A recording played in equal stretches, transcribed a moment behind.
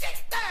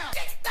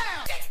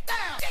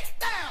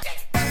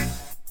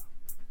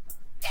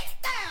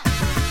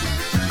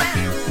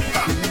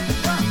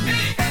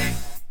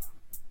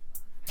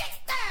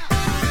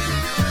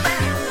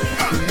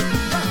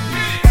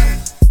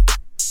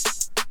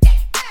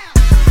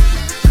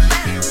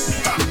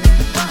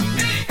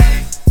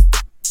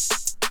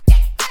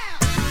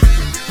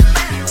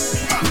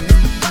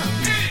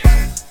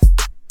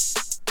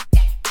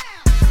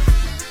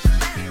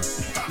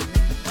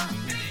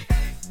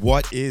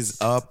What is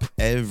up,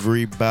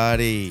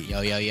 everybody?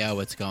 Yo,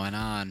 what's going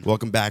on?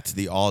 Welcome back to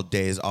the All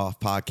Days Off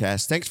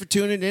podcast. Thanks for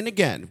tuning in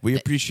again. We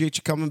appreciate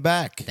you coming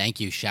back.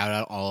 Thank you. Shout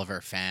out all of our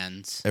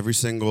fans. Every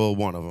single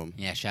one of them.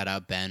 Yeah, shout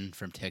out Ben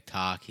from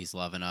TikTok. He's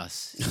loving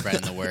us,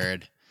 spreading the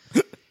word.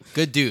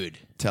 Good dude.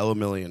 Tell a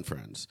million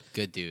friends.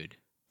 Good dude.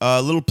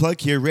 Little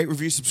plug here. Rate,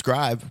 review,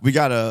 subscribe. We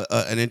got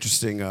an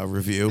interesting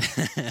review.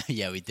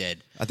 Yeah, we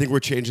did. I think we're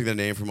changing the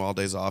name from All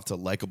Days Off to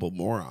Likeable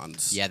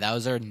Morons. Yeah, that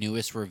was our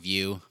newest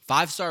review.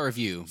 5-star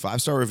review.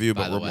 5-star review,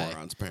 but By the we're way.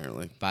 morons,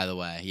 apparently. By the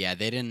way, yeah,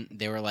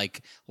 they were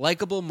like,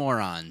 likable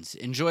morons.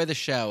 Enjoy the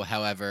show.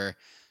 However,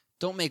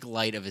 don't make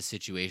light of a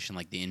situation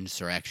like the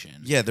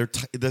insurrection. Yeah,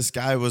 this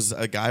guy was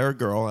a guy or a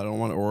girl. I don't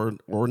want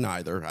or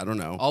neither. I don't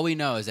know. All we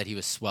know is that he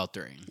was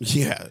sweltering.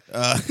 Yeah.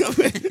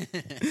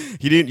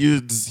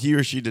 He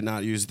or she did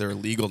not use their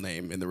legal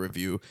name in the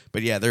review.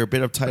 But yeah, they're a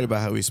bit uptight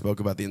about how we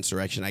spoke about the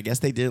insurrection. I guess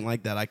they didn't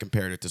like that I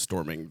compared it to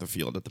storming the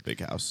field at the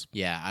big house.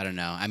 Yeah, I don't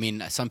know. I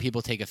mean, some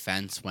people take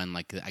offense when,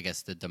 like, I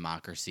guess the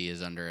democracy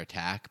is under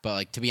attack. But,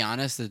 like, to be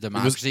honest, the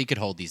democracy could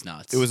hold these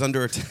nuts. It was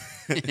under attack.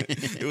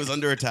 It was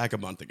under attack a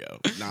month ago.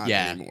 Not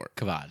anymore.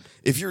 Come on.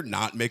 If you're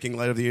not making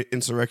light of the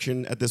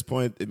insurrection at this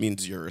point, it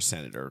means you're a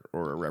senator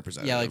or a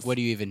representative. Yeah, like, what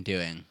are you even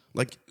doing?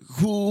 Like,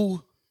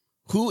 who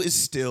is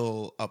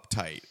still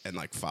uptight and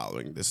like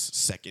following this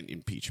second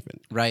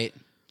impeachment? Right.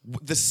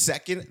 The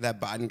second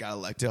that Biden got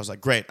elected, I was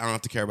like, great, I don't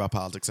have to care about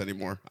politics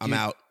anymore. I'm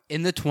out.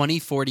 In the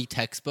 2040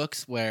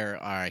 textbooks where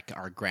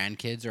our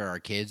grandkids or our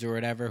kids or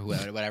whatever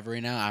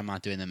we know, I'm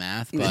not doing the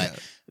math, but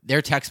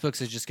their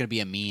textbooks is just going to be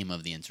a meme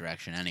of the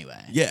insurrection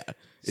anyway. Yeah.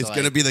 It's So,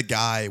 going to be the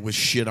guy with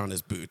shit on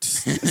his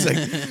boots.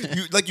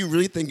 It's like, you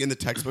really think in the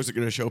textbooks are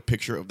going to show a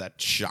picture of that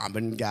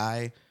shaman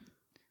guy?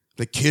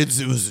 The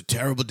kids, it was a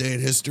terrible day in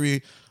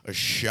history. A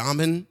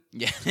shaman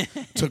Yeah.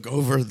 took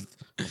over.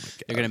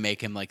 They're going to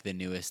make him like the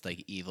newest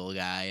like evil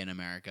guy in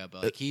America,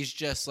 but like he's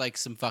just like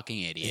some fucking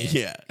idiot.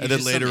 Yeah. He's And then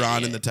just some later on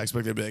in idiot. the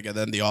textbook, they'd be like, and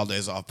then the All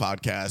Days Off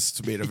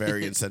podcast made a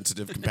very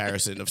insensitive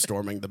comparison of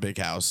storming the big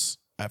house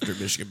after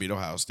Michigan beat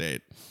Ohio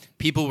State.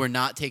 People were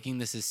not taking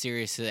this as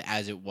seriously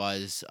as it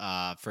was.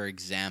 For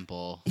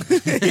example,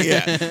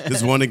 Yeah.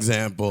 This one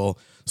example.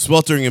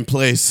 Sweltering in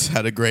Place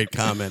had a great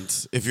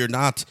comment. If you're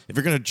going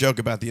to joke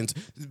about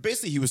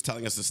basically he was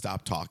telling us to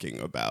stop talking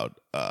about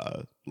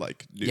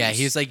like news. yeah,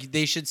 he was like,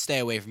 they should stay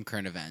away from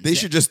current events. They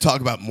should just talk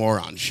about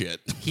moron shit.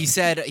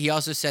 He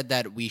also said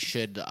that we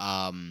should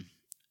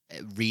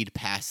read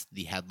past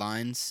the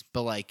headlines,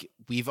 but like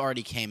we've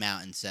already came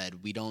out and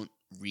said we don't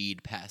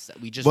read past that.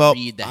 We just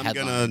read the headlines.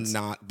 I'm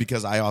gonna not,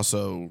 because I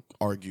also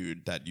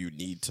argued that you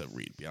need to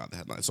read beyond the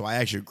headlines. So I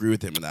actually agree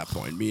with him on that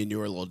point. Me and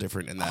you are a little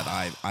different in that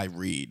I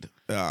read.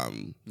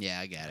 Yeah,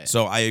 I get it.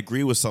 So I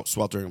agree with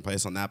Sweltering in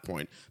Place on that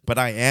point, but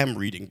I am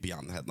reading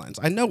beyond the headlines.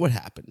 I know what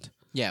happened.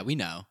 Yeah, we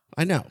know.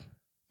 I know.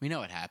 We know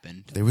what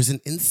happened. There was an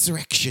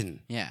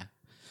insurrection. Yeah.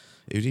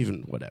 It was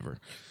even whatever.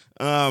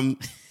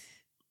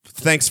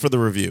 Thanks for the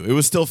review. It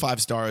was still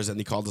 5 stars, and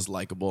he called us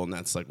likable, and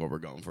that's like what we're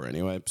going for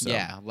anyway. So.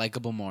 Yeah,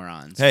 likable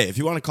morons. Hey, if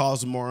you want to call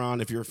us a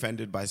moron, if you're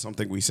offended by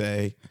something we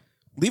say,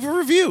 leave a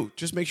review.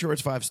 Just make sure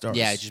it's 5 stars.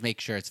 Yeah, just make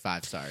sure it's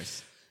 5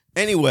 stars.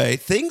 Anyway,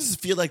 things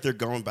feel like they're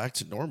going back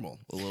to normal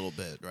a little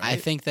bit, right? I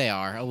think they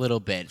are a little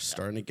bit.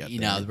 Starting to get You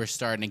there. know, we're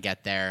starting to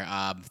get there.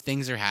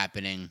 Things are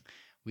happening.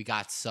 We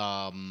got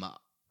some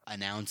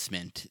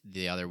announcement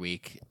the other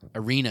week.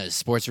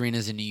 Sports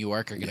arenas in New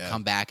York are going to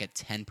come back at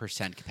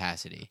 10%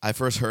 capacity. I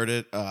first heard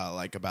it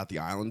like about the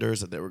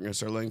Islanders, that they were going to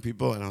start letting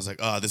people, and I was like,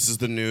 oh, this is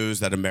the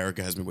news that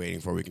America has been waiting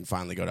for. We can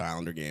finally go to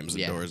Islander games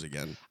indoors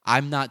again.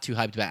 I'm not too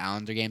hyped about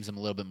Islander games. I'm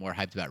a little bit more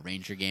hyped about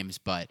Ranger games,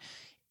 but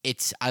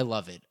I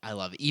love it. I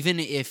love it. Even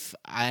if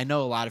I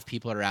know a lot of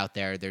people are out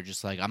there, they're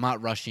just like, I'm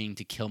not rushing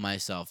to kill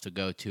myself to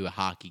go to a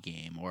hockey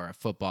game or a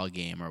football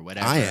game or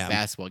whatever, a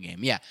basketball game.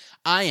 Yeah,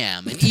 I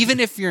am. And even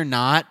if you're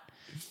not,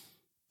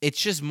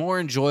 it's just more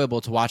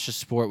enjoyable to watch a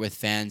sport with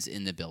fans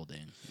in the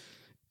building.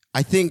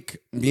 I think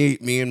me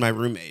and my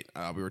roommate,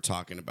 we were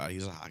talking about,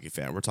 he's a hockey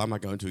fan. We're talking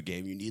about going to a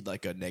game. You need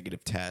like a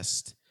negative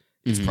test.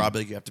 It's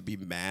probably, you have to be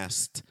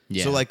masked.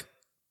 Yeah. So like,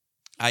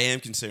 I am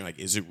considering, like,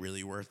 is it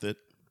really worth it?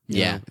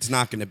 You know? It's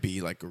not going to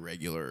be like a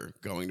regular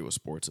going to a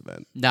sports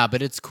event. Nah,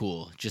 but it's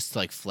cool. Just to,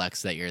 like,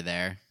 flex that you're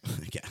there.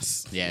 I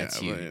guess. Yeah, it's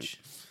huge.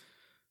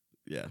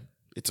 Yeah.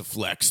 It's a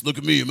flex. Look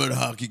at me. I'm at a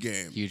hockey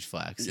game. Huge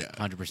flex. Yeah.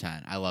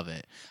 100%. I love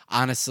it.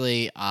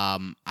 Honestly,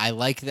 I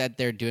like that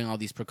they're doing all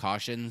these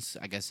precautions.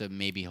 I guess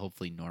maybe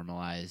hopefully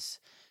normalize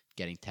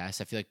getting tests.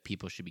 I feel like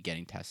people should be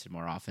getting tested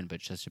more often, but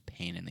it's just a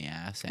pain in the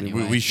ass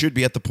anyway. We should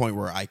be at the point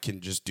where I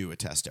can just do a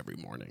test every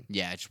morning.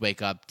 Yeah, just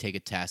wake up, take a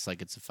test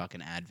like it's a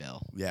fucking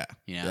Advil. Yeah.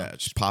 You know? Yeah,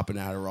 just pop an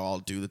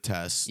Adderall, do the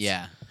test.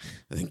 Yeah.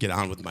 And then get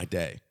on with my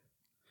day.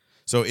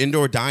 So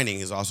indoor dining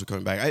is also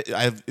coming back.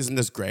 Isn't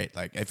this great?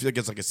 Like, I feel like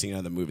it's like a scene out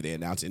of the movie. They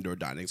announced indoor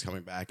dining is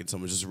coming back, and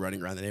someone's just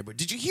running around the neighborhood.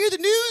 Did you hear the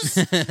news?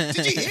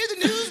 Did you hear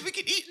the news? We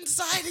can eat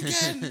inside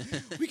again.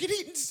 We can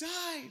eat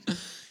inside.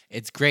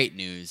 It's great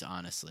news,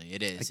 honestly.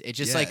 It is. It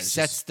just yeah, like it's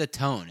sets the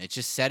tone. It's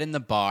just set in the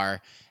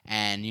bar,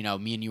 and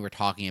me and you were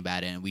talking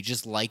about it, and we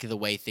just like the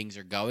way things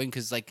are going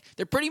because like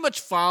they're pretty much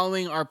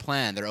following our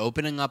plan. They're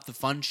opening up the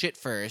fun shit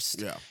first,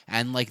 Yeah.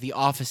 and like the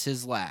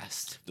offices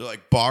last. They're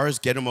like, bars,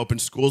 get them open.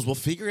 Schools, we'll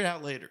figure it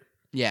out later.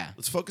 Yeah,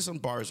 Let's focus on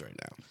bars right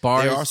now.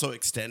 Bars- They're also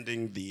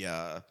extending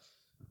the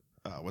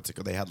what's it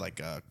called? They had like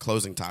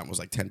closing time was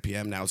like 10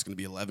 p.m. Now it's going to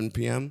be 11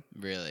 p.m.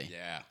 really.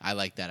 Yeah. I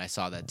like that. I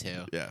saw that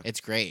too. Yeah. It's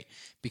great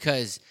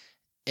because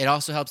it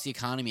also helps the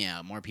economy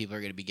out. More people are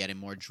going to be getting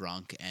more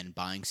drunk and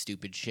buying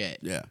stupid shit.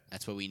 Yeah.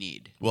 That's what we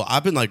need. Well,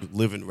 I've been like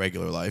living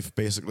regular life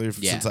basically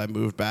Yeah. since I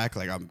moved back.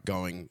 Like I'm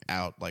going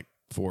out like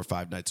 4 or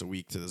 5 nights a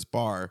week to this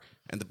bar,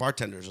 and the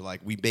bartenders are like,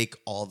 we make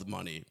all the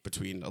money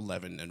between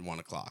 11 and 1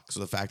 o'clock.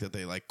 So the fact that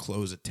they like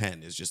close at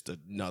 10 is just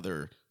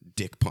another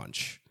dick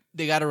punch.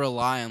 They got to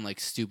rely on like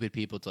stupid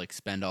people to like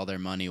spend all their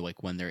money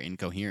like when they're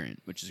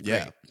incoherent, which is great.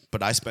 Yeah,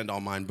 but I spend all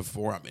mine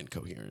before I'm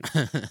incoherent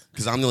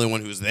because I'm the only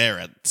one who's there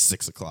at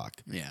 6 o'clock.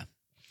 Yeah.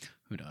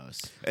 Who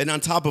knows? And on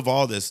top of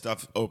all this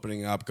stuff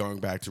opening up, going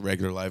back to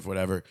regular life,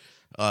 whatever,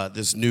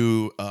 this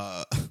new,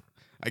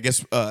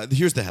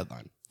 here's the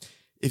headline.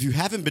 If you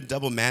haven't been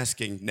double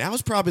masking,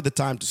 now's probably the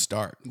time to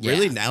start. Yeah.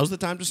 Really, now's the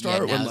time to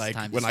start? now's when the like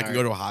time to when I can start.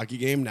 go to a hockey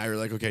game, now you're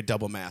like, okay,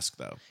 double mask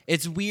though.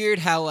 It's weird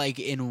how like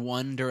in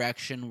one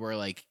direction we're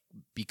like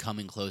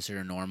becoming closer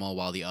to normal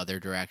while the other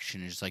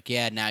direction is just like,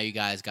 yeah, now you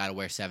guys got to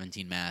wear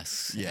 17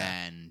 masks Yeah.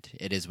 and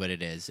it is what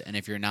it is. And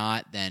if you're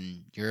not,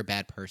 then you're a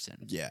bad person.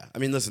 Yeah, I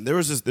mean, listen,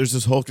 there's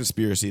this whole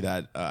conspiracy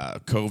that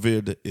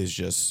COVID is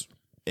just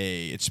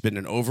it's been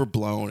an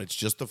overblown. It's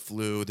just the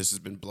flu. This has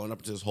been blown up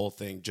into this whole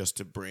thing just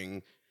to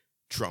bring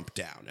Trump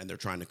down, and they're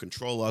trying to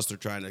control us. They're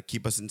trying to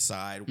keep us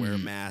inside, wear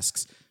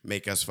masks,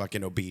 make us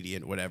fucking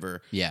obedient,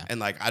 whatever. Yeah. And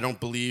like, I don't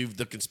believe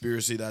the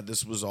conspiracy that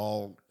this was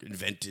all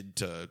invented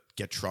to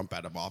get Trump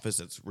out of office.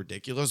 It's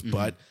ridiculous.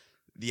 But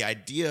the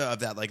idea of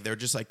that, like, they're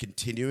just like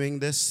continuing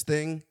this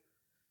thing,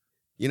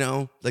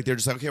 like they're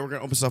just like, okay, we're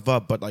gonna open stuff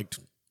up, but like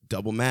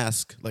double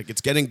mask, like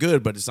it's getting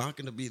good, but it's not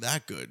gonna be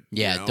that good.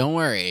 Yeah, don't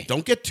worry.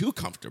 Don't get too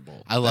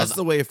comfortable. I love- That's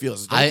the way it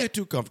feels. Don't get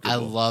too comfortable. I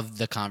love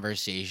the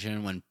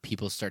conversation when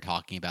people start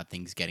talking about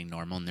things getting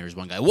normal, and there's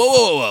one guy,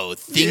 whoa,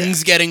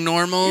 things getting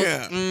normal.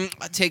 Yeah.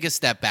 Take a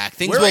step back.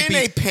 Things We're won't in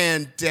be a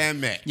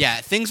pandemic.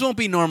 yeah, things won't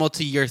be normal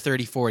till you're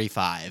 30,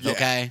 45. Yeah.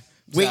 Okay,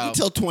 Wait So,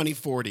 until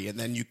 2040, and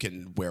then you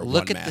can wear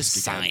look one at the mask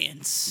again.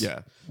 science. Yeah.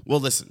 Well,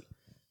 listen.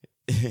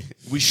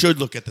 We should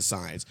look at the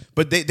science,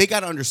 but they got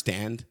to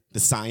understand. The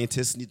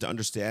scientists need to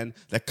understand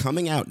that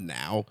coming out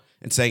now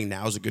and saying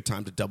now is a good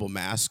time to double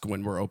mask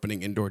when we're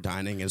opening indoor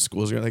dining in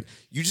schools. You're like,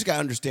 you just got to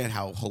understand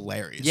how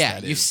hilarious. Yeah,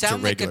 that you is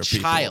sound to like a regular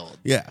people. child.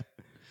 Yeah,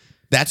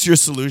 that's your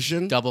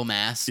solution. Double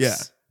masks. Yeah.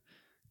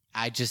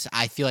 I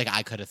feel like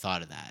I could have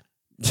thought of that.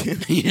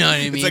 You know what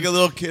I mean? It's like a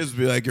little kid's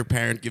be like, your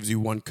parent gives you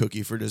 1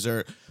 cookie for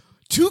dessert.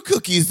 2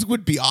 cookies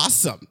would be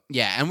awesome.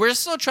 Yeah, and we're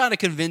still trying to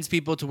convince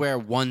people to wear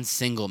one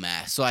single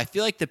mask. So I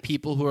feel like the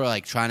people who are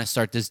like trying to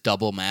start this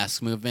double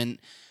mask movement,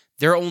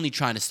 they're only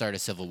trying to start a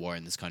civil war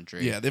in this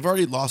country. Yeah, they've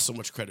already lost so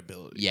much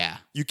credibility. Yeah.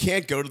 You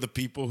can't go to the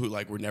people who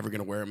like were never going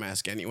to wear a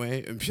mask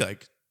anyway and be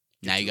like,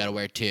 Now you got to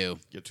wear 2.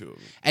 get 2 of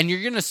them. And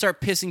you're going to start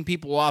pissing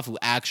people off who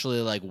actually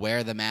like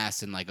wear the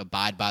mask and like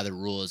abide by the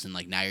rules, and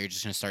like now you're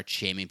just going to start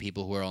shaming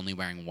people who are only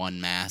wearing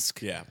one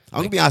mask. Yeah. I'm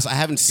going to be honest, I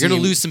haven't seen... You're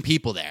going to lose some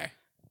people there.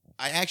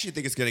 I actually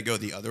think it's going to go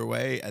the other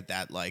way at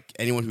that, like,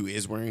 anyone who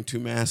is wearing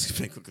 2 masks,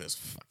 like, look at this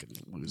fucking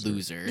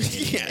loser.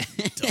 Yeah,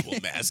 double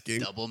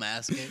masking. Double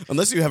masking.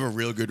 Unless you have a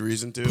real good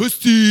reason to.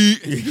 Pussy.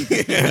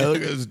 Yeah,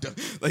 look at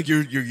this, like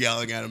you're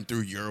yelling at him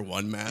through your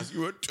 1 mask.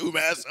 You put 2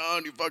 masks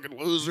on, you fucking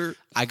loser.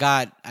 I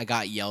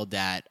got yelled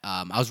at.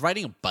 I was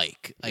riding a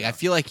bike. Like I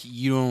feel like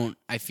you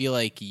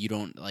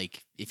don't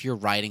like if you're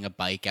riding a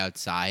bike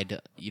outside,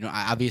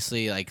 I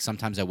obviously like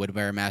sometimes I would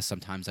wear a mask,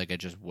 sometimes like I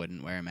just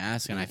wouldn't wear a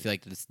mask, and I feel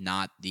like that's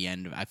not the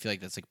end. I feel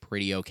like that's like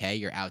pretty okay.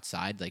 You're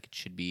outside, like it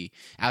should be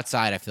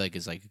outside. I feel like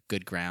is like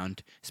good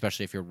ground,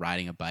 especially if you're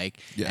riding a bike.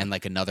 Yeah. And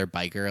like another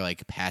biker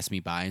like passed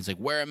me by and he's like,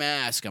 wear a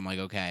mask. I'm like,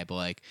 okay, but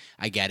like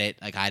I get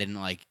it. Like I didn't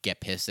like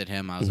get pissed at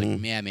him. I was like,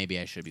 yeah, maybe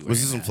I should be wearing.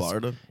 Was this a in mask.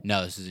 Florida?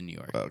 No, this is in New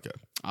York. Oh, okay.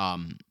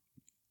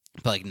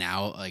 But like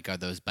now, like are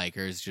those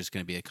bikers just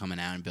gonna be like, coming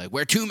out and be like,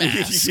 wear 2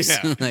 masks?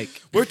 Yeah. Like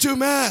Wear 2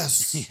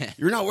 masks. Yeah.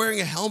 You're not wearing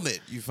a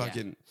helmet. You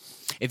fucking.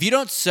 if you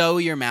don't sew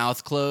your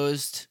mouth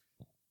closed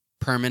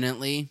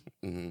permanently,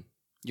 Mhm.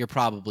 you're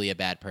probably a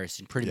bad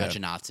person. Pretty Yeah. much a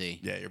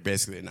Nazi. Yeah, you're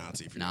basically a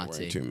Nazi if you're not Nazi.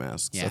 wearing 2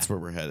 masks. Yeah. That's where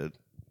we're headed.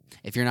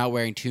 If you're not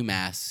wearing 2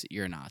 masks,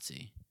 you're a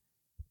Nazi.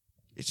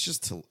 It's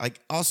just like,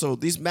 also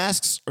these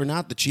masks are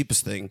not the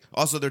cheapest thing.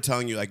 Also, they're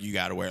telling you like you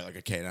got to wear like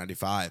a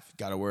K95,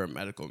 got to wear a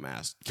medical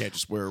mask. You can't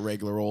just wear a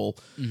regular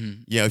old.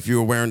 Mm-hmm. Yeah, if you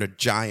were wearing a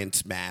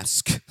giant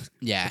mask,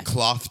 Yeah. The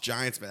cloth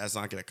Giants, but that's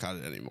not going to cut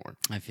it anymore.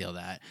 I feel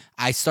that.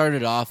 I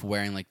started off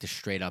wearing like the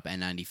straight up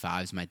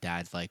N95s. My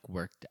dad like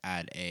worked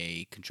at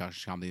a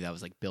construction company that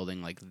was like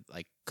building like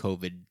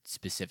COVID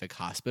specific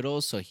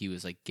hospitals, so he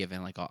was like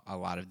given like a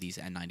lot of these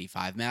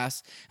N95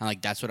 masks, and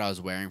like that's what I was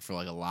wearing for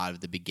like a lot of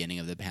the beginning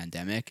of the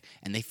pandemic,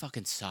 and they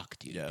fucking suck,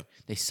 dude. Yeah.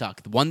 They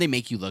suck. One, they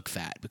make you look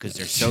fat because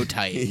they're so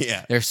tight.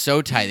 Yeah. They're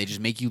so tight. They just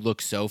make you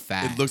look so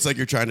fat. It looks like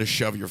you're trying to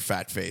shove your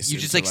fat face. You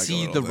just into, like a see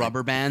little the thing.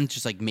 rubber band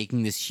just like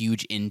making this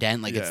huge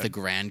indent, like it's Yeah. the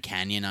Grand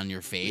Canyon on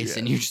your face, Yeah.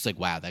 and you're just like,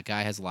 wow, that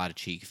guy has a lot of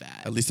cheek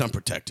fat. At least I'm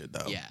protected,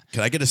 though. Yeah.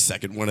 Can I get a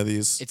second one of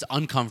these? It's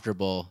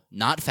uncomfortable,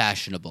 not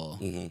fashionable,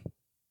 Mhm.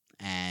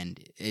 and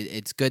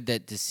it's good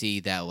that to see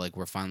that like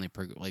we're finally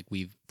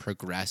we've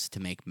progressed to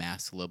make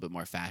masks a little bit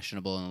more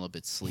fashionable and a little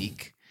bit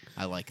sleek.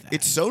 I like that.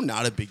 It's so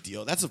not a big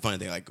deal. That's the funny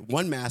thing. Like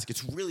one mask,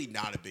 it's really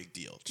not a big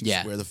deal.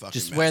 Just wear the fucking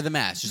just mask. wear the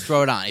mask. Just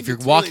throw it on. If you're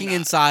It's walking really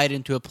not. inside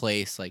into a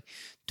place, like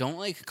don't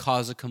like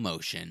cause a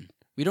commotion.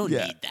 We don't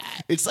Yeah. need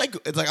that. It's like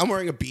I'm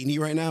wearing a beanie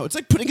right now. It's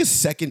like putting a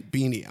second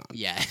beanie on.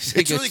 Yeah, It's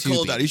like a really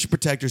cold out. You should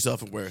protect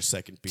yourself and wear a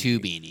second beanie. Two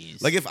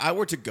beanies. Like if I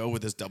were to go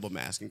with this double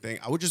masking thing,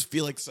 I would just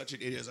feel like such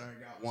an idiot. I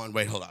got one.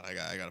 Wait, hold on. I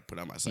got to put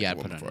on my second gotta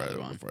one put on before another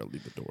one. before I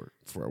leave the door.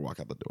 Before I walk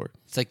out the door.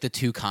 It's like the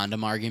two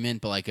condom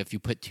argument, but like if you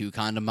put two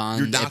condom on,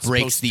 You're not it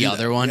breaks supposed to the do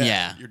other that. one.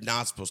 Yeah. You're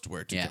not supposed to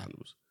wear two Yeah.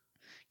 condoms.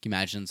 Can you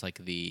imagine it's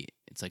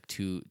like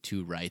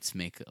two rights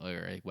make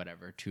or like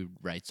whatever, two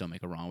rights don't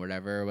make a wrong,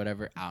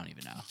 whatever. I don't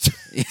even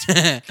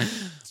know.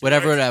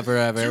 whatever.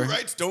 Two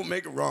rights don't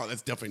make it wrong.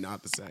 That's definitely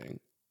not the saying.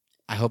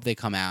 I hope they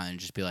come out and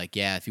just be like,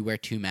 yeah, if you wear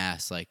two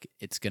masks, like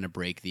it's gonna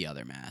break the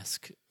other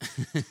mask.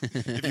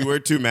 If you wear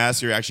two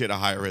masks, you're actually at a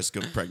higher risk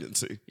of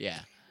pregnancy.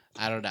 Yeah.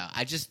 I don't know.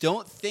 I just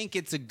don't think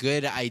it's a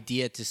good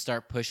idea to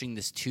start pushing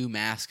this two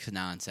masks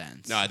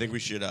nonsense. No, I think we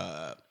should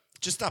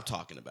just stop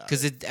talking about it.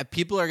 Because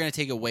people are going to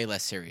take it way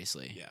less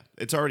seriously. Yeah,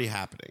 it's already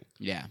happening.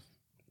 Yeah.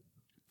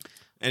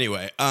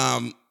 Anyway,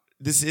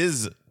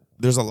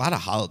 there's a lot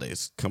of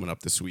holidays coming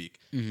up this week,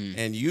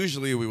 and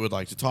usually we would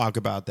like to talk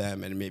about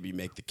them and maybe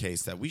make the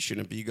case that we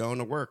shouldn't be going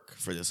to work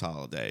for this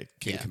holiday,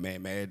 King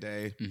Kamehameha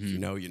Day. If you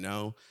know, you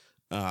know.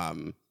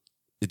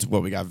 It's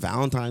what we got: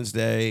 Valentine's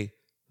Day,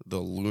 the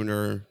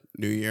Lunar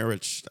New Year,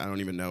 which I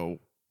don't even know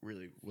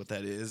really what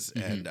that is,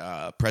 and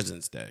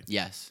President's Day.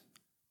 Yes.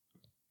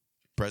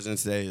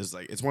 President's Day is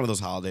like, it's one of those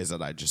holidays that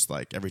I just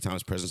like, every time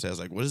it's President's Day, I was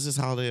like, what is this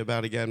holiday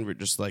about again? We're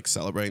just like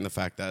celebrating the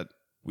fact that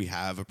we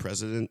have a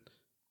president,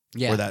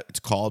 Yeah. or that it's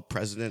called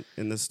president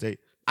in this state.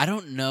 I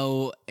don't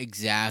know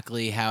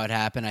exactly how it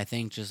happened. I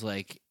think just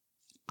like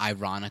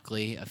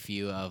ironically, a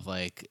few of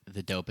like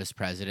the dopest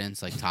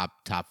presidents, like top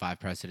 5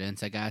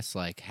 presidents, I guess,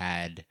 like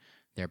had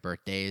their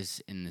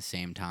birthdays in the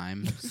same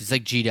time. It's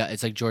like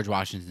it's like George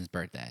Washington's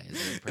birthday.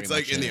 It's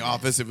like in the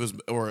office, if it was,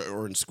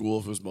 or in school,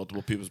 if it was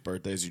multiple people's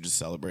birthdays, you just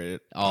celebrate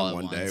it All on at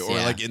one day, once, or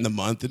yeah. like in the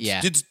month. It's, Yeah.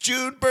 it's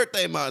June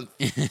birthday month.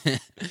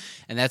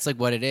 And that's like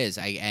what it is.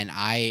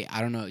 I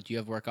don't know. Do you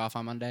have work off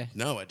on Monday?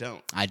 No, I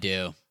don't. I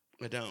do.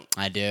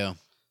 I don't.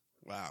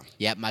 Wow.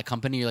 Yeah, my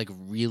company like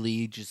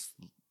really just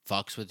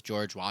fucks with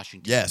George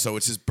Washington. Yeah, so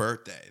it's his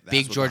birthday. That's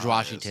Big what George the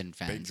holiday is. Washington Big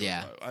fans, George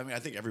yeah. I mean, I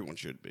think everyone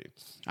should be.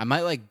 I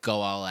might like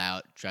go all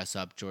out, dress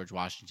up George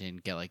Washington,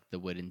 get like the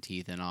wooden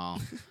teeth and all.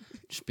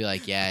 Just be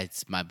like, yeah,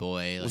 it's my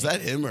boy. Was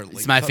like, that him or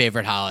It's my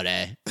favorite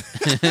holiday.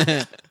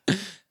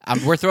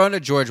 We're throwing a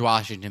George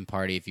Washington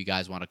party if you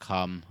guys want to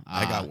come.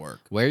 I got work.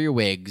 Wear your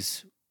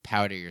wigs,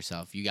 powder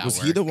yourself. You got Was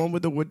work. he the one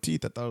with the wood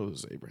teeth? I thought it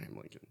was Abraham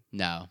Lincoln.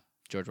 No,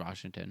 George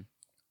Washington.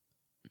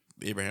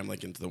 Abraham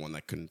Lincoln's the one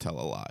that couldn't tell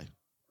a lie.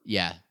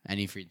 Yeah, and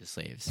he freed the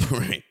slaves.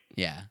 Right.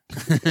 Yeah.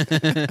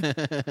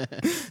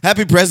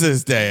 Happy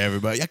President's Day,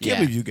 everybody. I can't Yeah.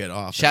 believe you get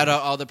off. Shout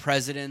out all the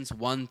presidents,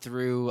 1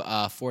 through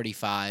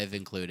 45,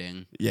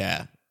 including.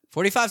 Yeah.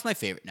 45 is my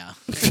favorite now.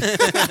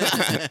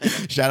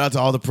 Shout out to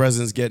all the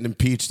presidents getting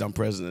impeached on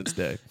President's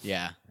Day.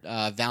 Yeah.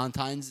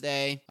 Valentine's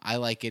Day, I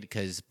like it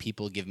because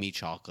people give me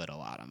chocolate a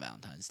lot on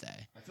Valentine's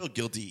Day. I feel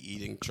guilty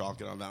eating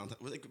chocolate on Valentine's.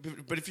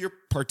 But if you're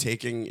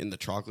partaking in the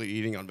chocolate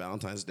eating on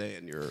Valentine's Day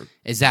and you're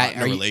not in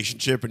a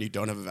relationship and you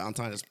don't have a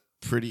Valentine, it's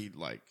pretty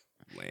like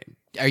lame.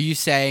 Are you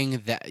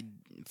saying that?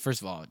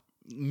 First of all,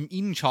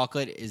 eating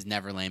chocolate is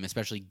never lame,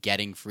 especially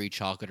getting free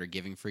chocolate or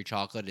giving free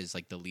chocolate is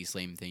like the least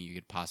lame thing you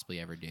could possibly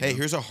ever do. Hey,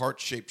 here's a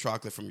heart-shaped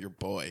chocolate from your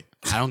boy.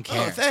 I don't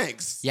care. Oh,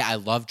 thanks. Yeah, I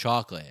love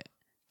chocolate.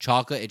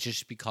 Chocolate, it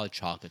should be called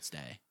Chocolate's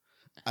Day.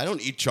 I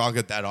don't eat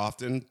chocolate that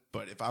often,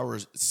 but if I were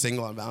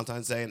single on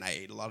Valentine's Day and I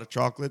ate a lot of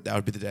chocolate, that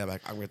would be the day I'm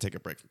like, I'm going to take a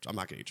break. I'm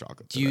not going to eat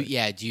chocolate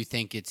today. Do you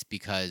think it's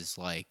because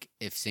like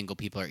if single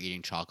people are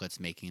eating chocolates,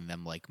 making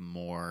them like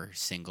more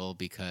single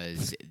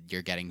because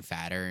you're getting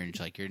fatter and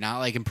like you're not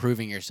like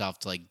improving yourself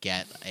to like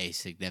get a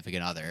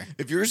significant other?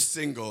 If you're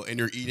single and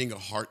you're eating a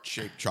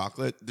heart-shaped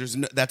chocolate,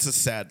 that's a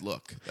sad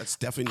look. That's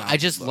definitely not. I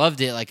just a good look.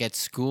 loved it. Like at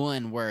school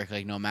and work,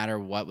 like no matter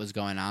what was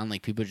going on,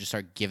 like people just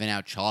start giving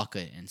out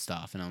chocolate and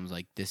stuff, and I was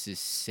like, this is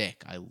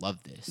sick. I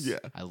love this. Yeah.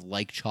 I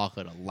like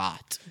chocolate a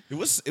lot. It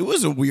was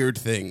a weird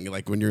thing,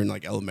 like when you're in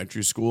like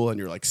elementary school and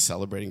you're like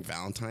celebrating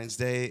Valentine's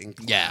Day in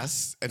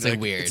class. Yeah, and it's like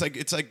weird.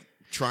 It's like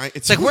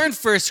It's like we're in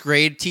first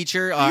grade,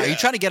 teacher. Are you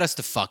trying to get us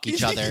to fuck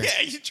each other?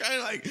 Yeah, you're trying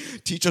to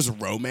like teach us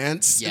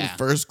romance in Yeah.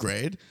 first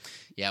grade.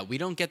 Yeah, we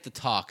don't get to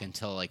talk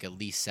until like at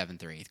least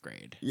 7th or 8th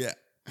grade. Yeah.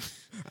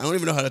 I don't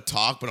even know how to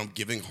talk, but I'm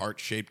giving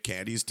heart-shaped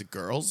candies to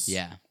girls.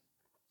 Yeah.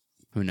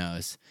 Who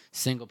knows?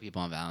 Single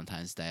people on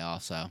Valentine's Day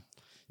also.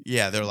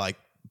 Yeah, they're like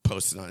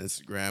posting on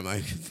Instagram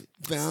like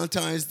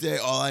Valentine's Day,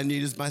 all I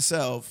need is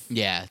myself.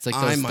 Yeah, it's like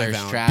I'm those my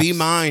thirst traps. Be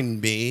mine,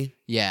 me.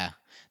 Yeah.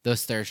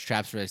 Those thirst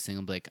traps where like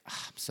single be like,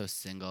 I'm so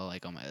single.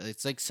 Like, oh my,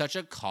 it's like such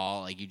a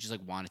call. Like you just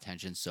like want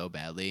attention so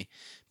badly.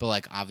 But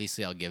like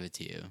obviously I'll give it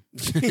to you.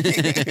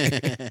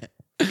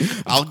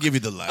 I'll give you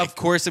the like. Of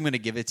course I'm gonna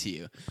give it to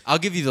you. I'll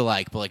give you the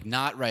like, but like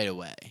not right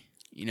away.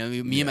 You know,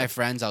 me and my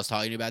friends, I was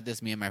talking about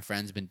this. Me and my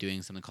friends have been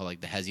doing something called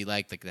like the hezzy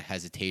like the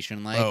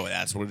hesitation like. Oh,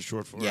 that's what it's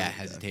short for. Yeah,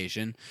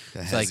 hesitation.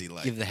 The so hezzy like,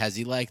 like. give the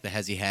hezzy like, the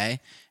hezzy hey.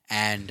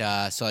 And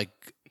so like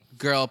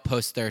girl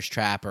posts thirst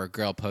trap or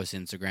girl posts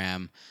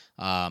Instagram.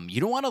 You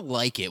don't want to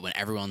like it when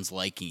everyone's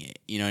liking it.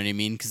 You know what I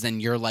mean? Because then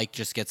your like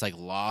just gets like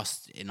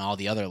lost in all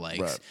the other likes.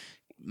 Right.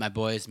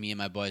 Me and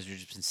my boys, we've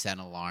just been setting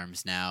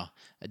alarms now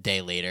a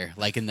day later,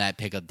 liking that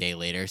pic a day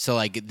later. So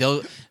like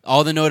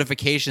all the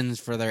notifications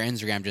for their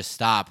Instagram just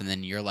stop, and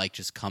then your like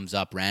just comes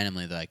up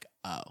randomly. They're like,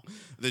 oh.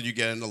 Then you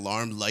get an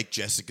alarm like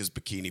Jessica's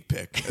bikini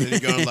pic. And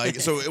then you're going like,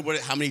 so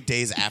how many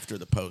days after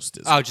the post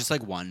is it? Oh, just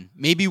like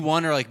maybe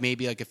one, or like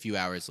maybe like a few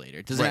hours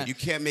later. Right, you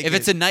can't make if it-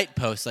 it's a night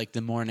post, like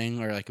the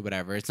morning or like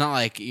whatever. It's not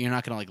like you're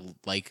not gonna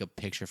like a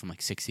picture from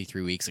like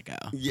 63 weeks ago.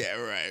 Yeah,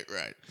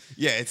 right.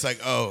 Yeah, it's like,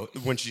 oh,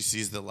 when she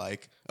sees the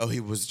like, oh, he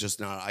was just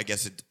not. I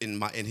guess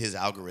in his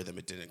algorithm,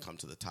 it didn't come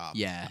to the top.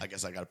 Yeah. I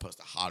guess I got to post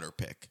a hotter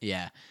pic.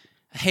 Yeah.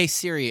 Hey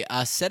Siri,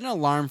 set an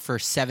alarm for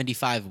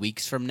 75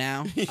 weeks from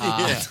now.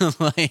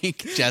 Like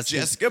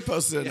Jessica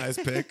posted a nice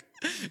pic.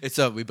 It's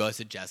so we both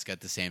said Jessica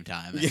at the same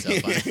time. It's so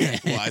funny.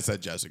 Well, I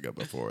said Jessica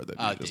before. Then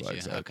Oh, you just did like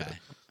you? said, Okay.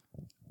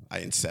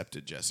 I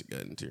incepted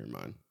Jessica into your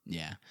mind.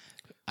 Yeah.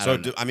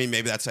 I mean,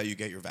 maybe that's how you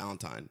get your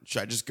Valentine.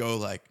 Should I just go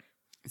like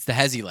It's the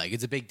hezzy like.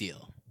 It's a big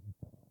deal.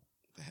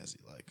 the hezzy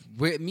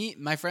like?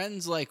 My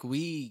friends, like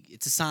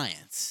it's a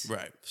science.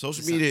 Right.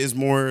 Social media is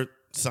more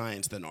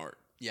science than art.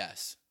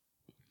 Yes.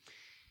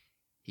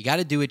 You got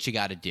to do what you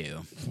got to do.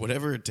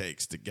 Whatever it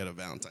takes to get a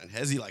Valentine.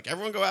 Hezzy like.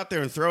 Everyone go out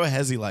there and throw a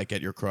hezzy like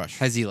at your crush.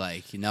 Hezzy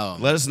like,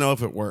 Let us know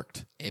if it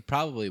worked. it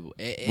probably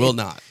Will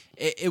not.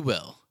 It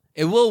will.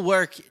 It will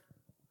work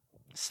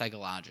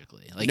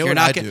psychologically. Like know you're what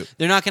not I gonna, do?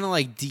 they're not gonna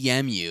like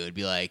DM you and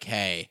be like,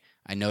 "Hey,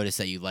 I noticed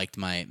that you liked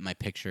my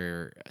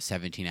picture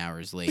 17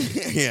 hours late."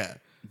 Yeah.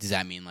 Does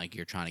that mean like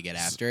you're trying to get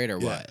after it or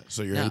Yeah. what?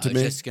 So you're no, into it's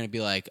me? just gonna be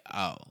like,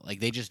 oh, like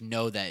they just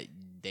know that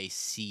they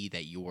see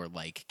that your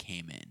like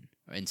came in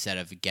instead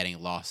of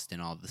getting lost in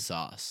all the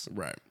sauce.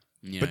 Right.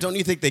 You But know? don't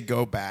you think they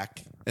go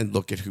back and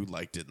look at who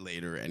liked it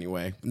later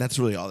anyway? And that's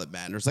really all that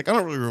matters. Like, I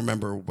don't really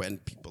remember when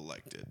people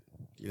liked it,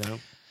 you know?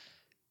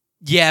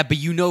 Yeah, but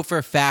you know for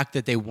a fact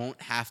that they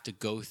won't have to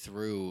go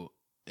through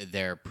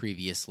their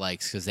previous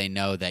likes because they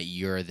know that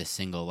you're the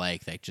single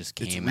like that just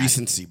It's came out.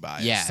 recency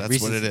bias. Yeah, That's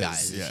recency what it is.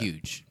 bias is Yeah.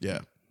 huge. Yeah.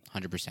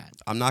 100%.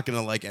 I'm not going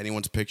to like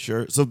anyone's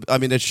picture. So, I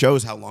mean, it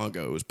shows how long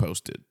ago it was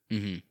posted.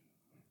 Mm-hmm.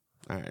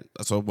 All right.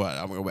 So what?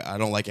 I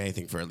don't like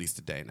anything for at least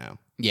a day now.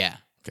 Yeah.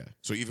 Okay.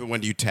 So even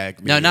when you tag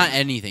me, No, not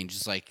anything.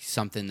 Just like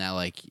something that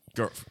like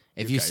girl,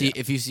 if you see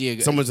a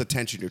someone's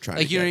attention you're trying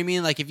like to you know get. what I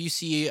mean, like if you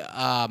see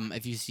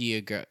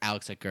a girl,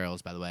 Alex at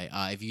girls by the way,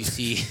 if you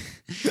see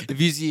if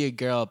you see a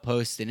girl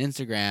post an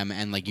Instagram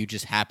and like you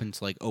just happen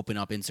to like open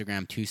up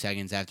Instagram 2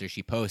 seconds after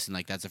she posts and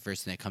like that's the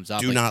first thing that comes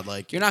up. Do like, not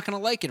like you're not gonna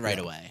like it right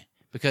away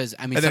because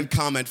I mean and then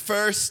comment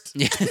first.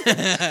 yeah.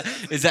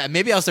 Is that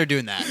maybe I'll start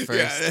doing that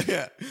first.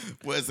 Yeah.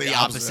 What's the, The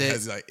opposite? opposite.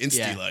 Has like insta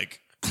Yeah.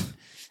 like.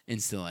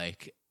 Instant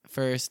like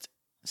first,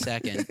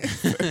 second. I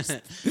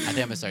think I'm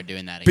gonna start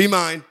doing that Be again.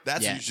 mine.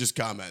 That's Yeah. what you just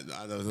comment.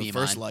 The Be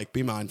first mine. like,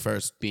 be mine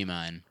first. Be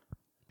mine.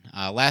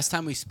 Last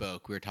time we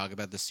spoke, we were talking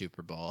about the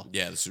Super Bowl.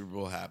 Yeah, the Super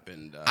Bowl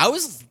happened. I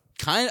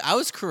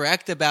was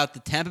correct about the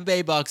Tampa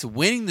Bay Bucks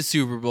winning the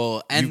Super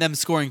Bowl and them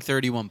scoring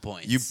 31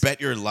 points. You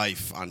bet your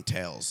life on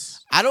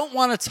tails. I don't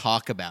want to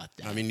talk about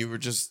that. I mean, you were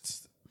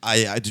just.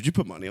 I did you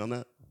put money on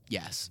that?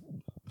 Yes,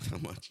 How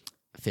much?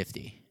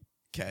 50.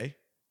 K.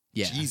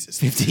 Yeah, Jesus.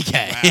 50K.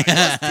 Wow, you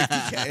lost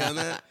 50K on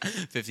that?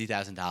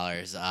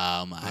 $50,000.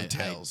 I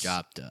tails.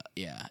 dropped.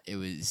 Yeah, it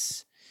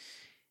was.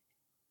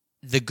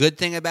 The good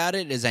thing about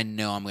it is I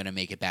know I'm gonna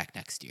make it back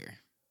next year.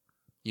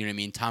 You know what I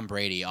mean? Tom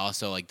Brady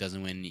also like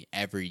doesn't win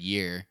every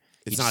year.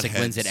 It's He not just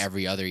like, wins it heads.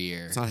 every other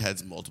year. It's not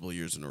heads multiple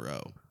years in a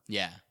row.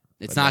 Yeah.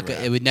 It's That not never good. It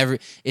happened. would never.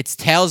 It's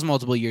tails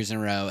multiple years in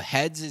a row.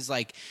 Heads is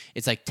like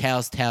it's like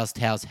tails, tails,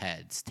 tails,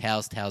 heads,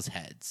 tails, tails,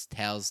 heads,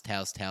 tails,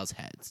 tails, tails,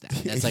 heads.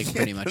 That's like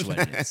pretty much what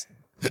it is.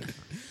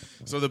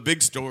 So the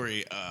big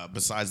story,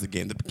 besides the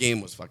game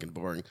was fucking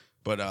boring.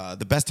 But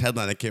the best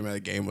headline that came out of the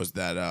game was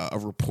that a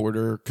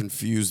reporter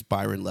confused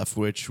Byron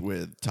Leftwich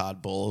with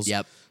Todd Bowles.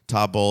 Yep.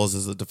 Todd Bowles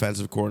is the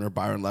defensive corner.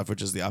 Byron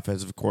Leftwich is the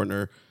offensive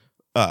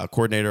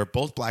coordinator.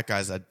 Both black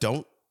guys that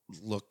don't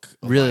look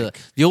Really, alike.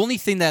 the only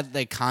thing that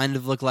they kind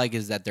of look like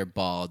is that they're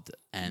bald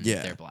and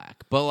Yeah. they're black.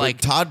 But But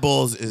like Todd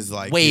Bowles is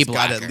like way he's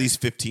got blacker. at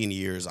least 15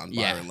 years on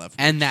yeah, Byron Leftwich.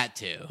 and that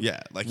too.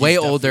 Yeah, like way he's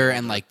definitely older,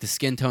 and like the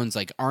skin tones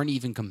like aren't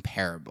even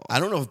comparable. I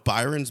don't know if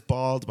Byron's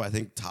bald, but I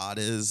think Todd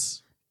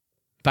is.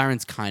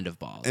 Byron's kind of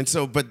bald. And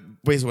so,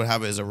 but basically, what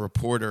happened is a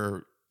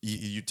reporter.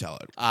 You tell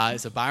it.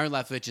 So Byron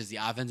Leftwich is the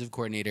offensive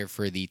coordinator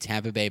for the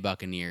Tampa Bay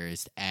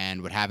Buccaneers,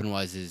 and what happened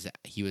was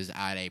he was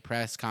at a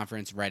press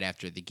conference right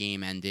after the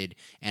game ended,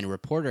 and a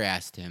reporter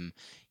asked him.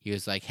 He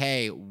was like,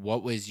 "Hey,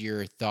 what was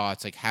your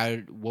thoughts? Like,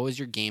 what was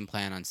your game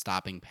plan on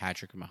stopping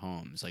Patrick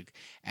Mahomes?" Like,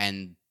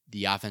 and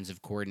the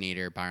offensive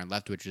coordinator Byron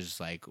Leftwich was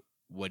like,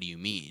 "What do you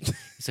mean?"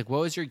 He's like,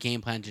 "What was your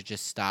game plan to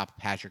just stop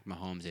Patrick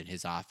Mahomes and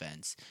his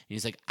offense?" And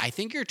he's like, "I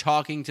think you're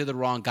talking to the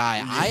wrong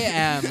guy. I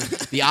am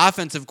the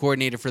offensive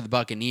coordinator for the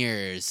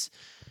Buccaneers."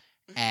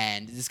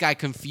 And this guy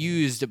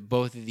confused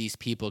both of these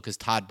people because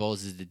Todd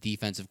Bowles is the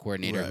defensive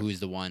coordinator, Right. who's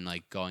the one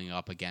like going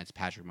up against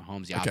Patrick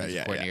Mahomes. The Okay, offensive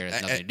yeah, coordinator yeah.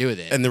 has nothing to do with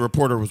it. And the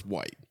reporter was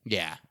white.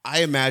 Yeah,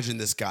 I imagine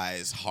this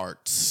guy's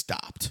heart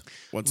stopped.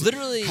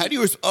 Literally- How do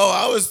you? Oh,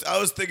 I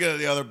was thinking of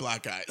the other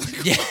black guy.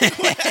 Yeah.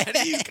 How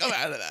do you come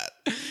out of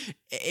that?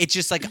 it's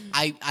just like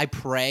I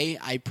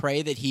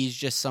pray that he's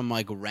just some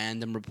like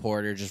random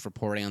reporter just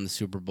reporting on the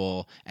Super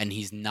Bowl, and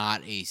he's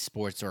not a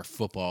sports or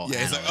football. Yeah,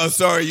 he's analyst. like, oh,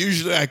 sorry.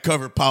 Usually I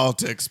cover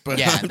politics, but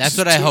Yeah, I'm that's just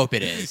what I doing- hope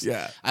it is.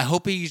 Yeah. I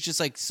hope he's just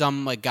like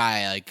some like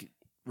guy like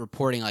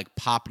reporting like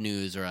pop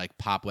news or like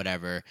pop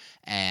whatever,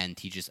 and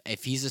he just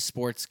if he's a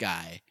sports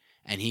guy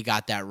and he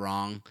got that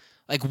wrong,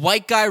 like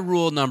white guy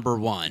rule number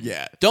 1.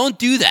 Yeah. Don't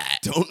do that.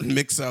 Don't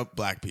mix up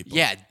black people.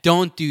 Yeah,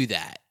 don't do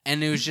that.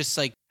 And it was just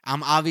like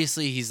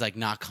obviously he's like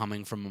not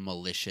coming from a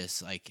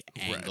malicious like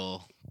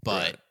angle,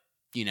 but Right.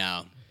 you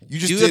know, You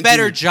just do a didn't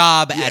better your-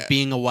 job Yeah. at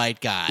being a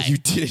white guy. You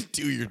didn't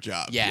do your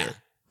job. Yeah. here.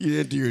 You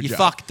didn't do your You job.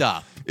 fucked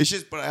up. It's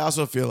just, but I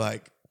also feel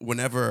like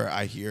whenever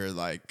I hear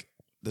like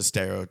the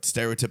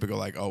stereotypical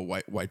like, oh,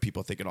 white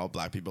people thinking all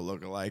black people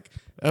look alike.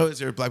 Oh, is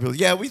there black people?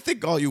 Yeah, we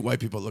think all you white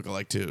people look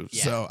alike too.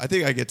 Yeah. So I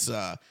think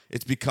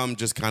it's become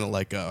just kind of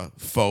like a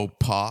faux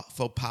pas.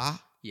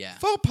 Yeah.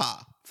 Faux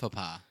pas. Faux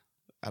pas.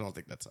 I don't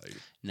think that's how you.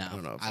 No, I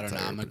don't know if I don't that's know.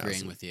 how you I'm pronounce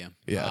agreeing it. with you.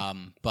 Yeah.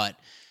 But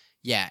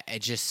yeah,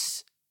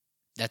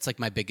 that's like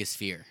my biggest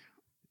fear.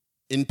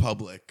 In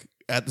public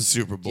at the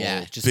Super Bowl.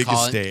 Yeah, just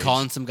biggest stage.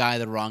 calling some guy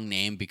the wrong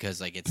name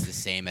because like it's the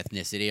same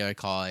ethnicity, or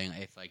calling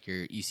if like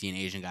you see an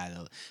Asian guy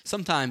though.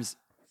 Sometimes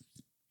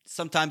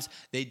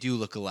they do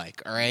look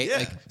alike. All right, Yeah.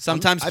 like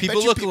sometimes I bet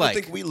people you look people alike.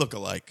 think we look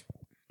alike.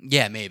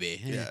 Yeah,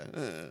 maybe. Yeah,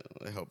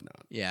 I hope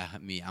not. Yeah,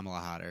 I'm a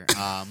lot hotter.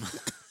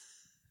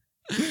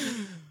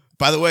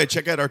 By the way,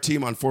 check out our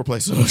team on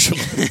 4Play Social.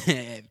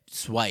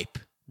 Swipe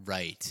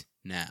right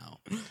now.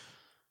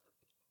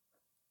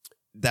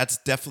 That's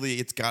definitely,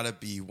 it's got to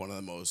be one of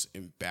the most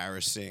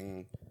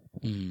embarrassing,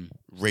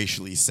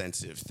 racially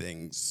sensitive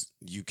things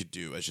you could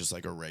do as just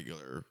like a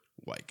regular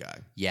white guy.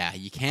 Yeah,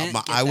 you can't.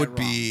 get I that would wrong.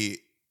 be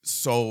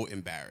so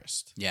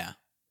embarrassed. Yeah,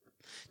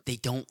 they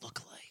don't look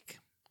alike.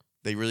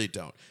 They really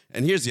don't.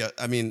 And here's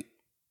I mean,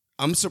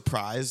 I'm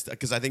surprised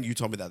because I think you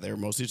told me that they were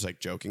mostly just like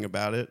joking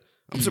about it.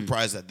 I'm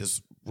surprised that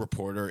this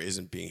reporter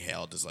isn't being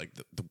hailed as like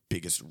the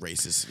biggest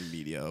racist in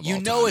media of You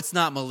all know time. it's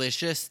not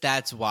malicious.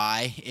 That's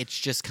why. It's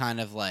just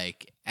kind of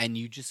like, and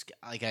you just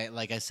like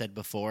I said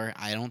before,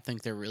 I don't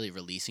think they're really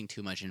releasing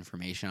too much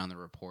information on the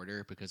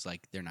reporter because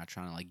like they're not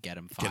trying to like get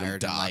him Get him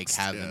fired and like doxxed,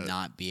 have yeah. him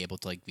not be able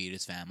to like feed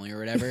his family or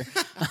whatever.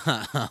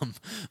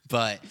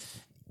 But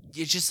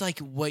it's just like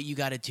what you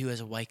got to do as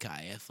a white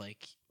guy if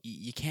like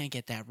you can't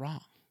get that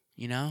wrong.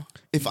 You know,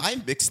 If I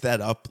mix that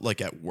up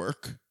like at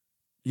work,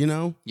 you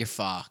know, you're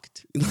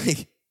fucked.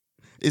 like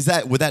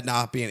would that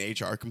not be an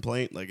HR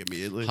complaint like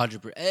immediately?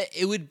 100%.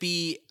 It would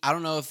be. I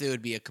don't know if it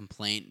would be a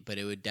complaint, but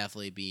it would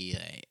definitely be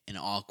an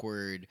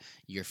awkward.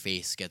 Your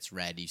face gets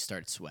red. You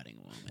start sweating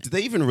a moment. Did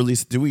they even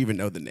release? Do we even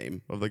know the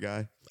name of the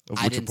guy? Of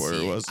I which didn't reporter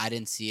see it it. was? I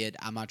didn't see it.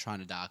 I'm not trying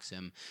to dox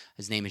him.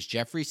 His name is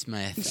Jeffrey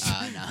Smith.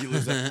 No. He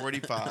lives at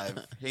 45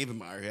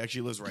 Havenmire. He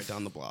actually lives right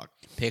down the block.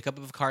 Pick up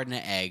a carton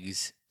of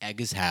eggs. Egg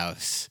his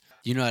house.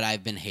 You know what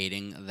I've been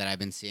hating that I've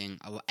been seeing?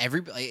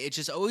 It's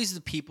just always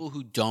the people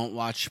who don't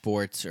watch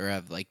sports or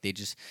have like they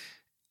just.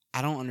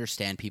 I don't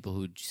understand people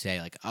who say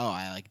like, "Oh,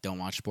 I like don't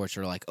watch sports,"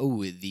 or like,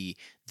 "Oh, the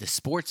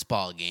sports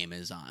ball game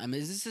is on." I mean,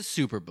 this is a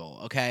Super Bowl,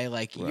 okay?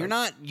 Like, Right. you're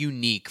not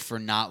unique for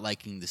not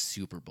liking the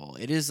Super Bowl.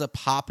 It is a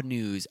pop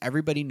news.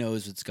 Everybody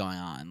knows what's going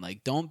on.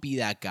 Like, don't be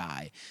that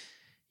guy.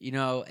 You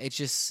know,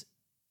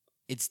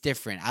 it's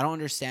different. I don't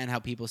understand how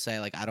people say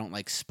like I don't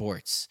like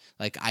sports.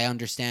 Like I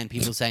understand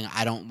people saying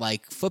I don't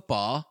like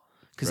football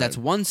because that's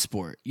Right. one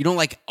sport. You don't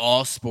like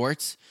all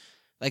sports.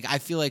 Like I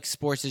feel like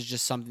sports is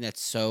just something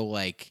that's so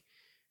like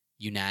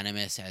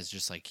unanimous as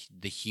just like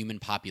the human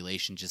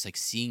population, just like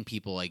seeing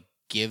people like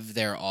give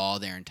their all,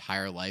 their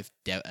entire life,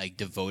 like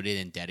devoted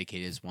and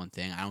dedicated is one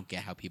thing. I don't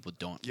get how people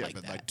don't Yeah, like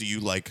but that. like, do you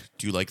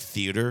like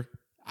theater?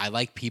 I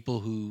like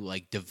people who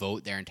like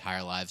devote their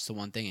entire lives to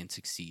one thing and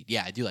succeed.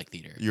 Yeah, I do like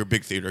theater. You're a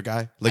big theater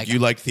guy? Like, you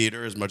like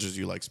theater as much as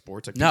you like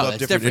sports? Like, No, people have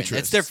that's different.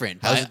 interests. That's different.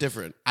 How's it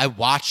different? I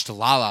watched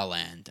La La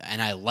Land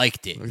and I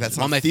liked it. Like, that's It's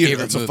not one of my theater.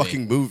 favorite That's movies. a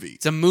fucking movie.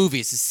 It's a movie.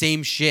 It's the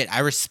same shit. I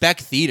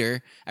respect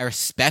theater. I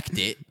respect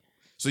it.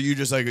 So you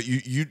just like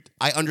you.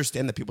 I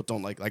understand that people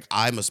don't like.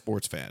 I'm a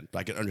sports fan, but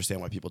I can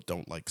understand why people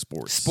don't like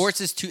sports. Sports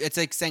is too. It's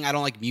like saying I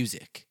don't like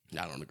music.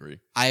 I don't agree.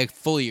 I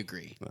fully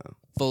agree. No.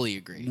 Fully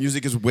agree.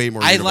 Music is way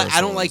more. I universal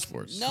don't than like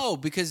sports. no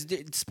because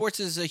sports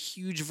is a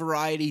huge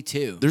variety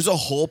too. There's a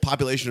whole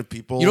population of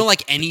people. You don't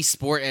like any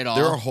sport at all.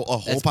 There are a whole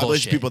That's population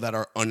bullshit. of people that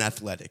are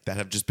unathletic that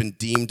have just been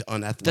deemed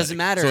unathletic. Doesn't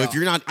matter So at if all.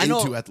 you're not I know-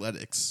 into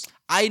athletics,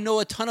 I know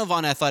a ton of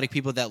unathletic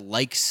people that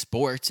like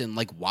sports and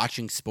like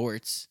watching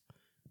sports.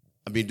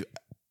 I mean,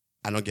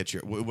 I don't get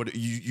your. What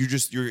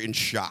you're in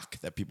shock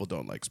that people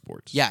don't like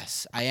sports.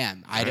 Yes, I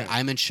am. Right.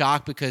 I'm in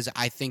shock because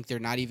I think they're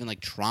not even like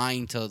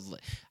trying to.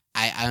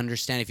 I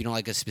understand if you don't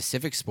like a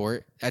specific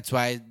sport. That's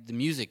why the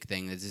music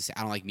thing is just, I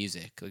don't like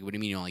music. Like, what do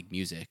you mean you don't like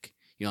music?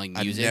 You don't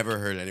like music? I've never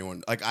heard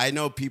anyone like. I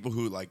know people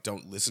who like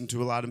don't listen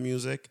to a lot of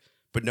music,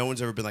 but no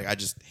one's ever been like, I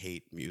just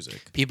hate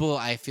music. People,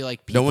 I feel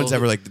like people No one's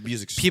ever like the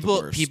music's just the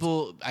worst.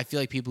 people. I feel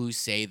like people who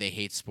say they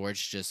hate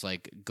sports just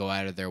like go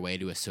out of their way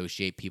to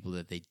associate people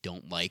that they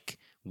don't like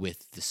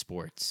with the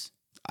sports.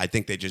 I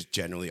think they just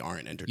generally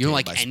aren't entertained. You don't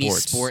like by any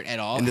sports. sport at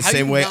all. In the How do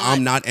same you way, not-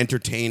 I'm not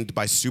entertained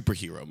by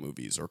superhero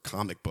movies or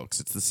comic books.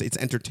 It's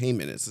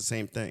entertainment. It's the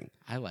same thing.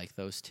 I like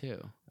those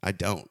too. I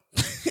don't.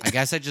 I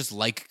guess I just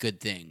like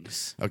good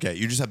things. Okay,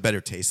 you just have better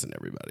taste than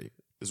everybody.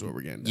 Is what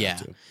we're getting down Yeah.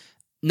 to.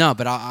 No,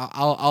 but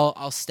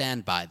I'll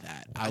stand by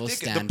that. I will think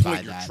stand the by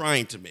point you're that.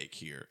 trying to make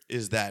here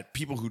is that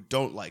people who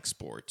don't like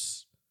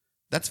sports,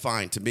 that's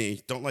fine to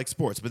me, don't like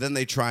sports, but then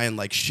they try and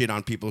like shit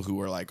on people who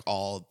are like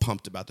all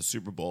pumped about the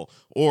Super Bowl,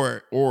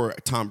 or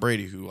Tom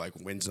Brady who like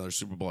wins another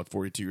Super Bowl at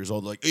 42 years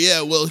old. Like,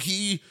 yeah, well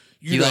he's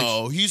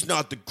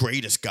not the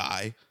greatest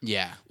guy.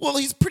 Yeah. Well,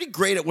 he's pretty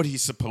great at what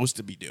he's supposed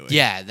to be doing.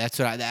 Yeah, that's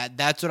what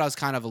I was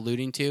kind of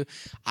alluding to.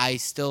 I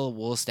still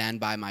will stand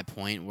by my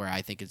point where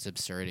I think it's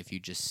absurd if you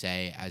just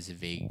say as a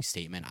vague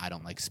statement, I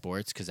don't like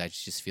sports, because I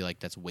just feel like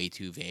that's way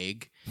too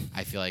vague.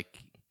 I feel like,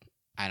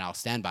 and I'll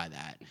stand by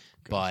that.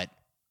 But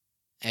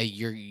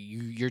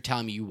you're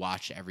telling me you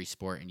watched every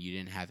sport and you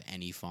didn't have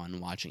any fun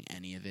watching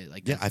any of it?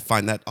 Like, Yeah, I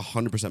find that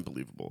 100%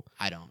 believable.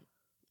 I don't.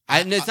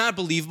 And it's not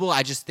believable.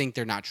 I just think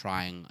they're not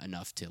trying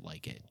enough to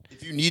like it.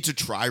 If you need to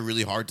try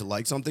really hard to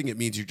like something, it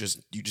means you just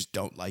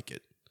don't like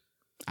it.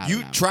 I don't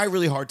You know. try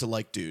really hard to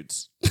like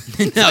dudes.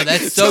 No,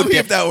 that's so Tell me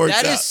if different. that works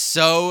That out. is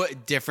so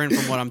different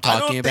from what I'm I don't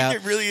talking think about.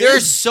 it really There are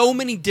is. so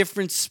many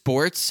different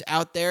sports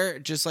out there.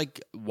 Just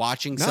like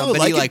watching No, somebody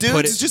liking like dudes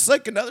put is it. just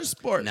like another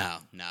sport. No,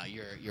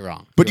 you're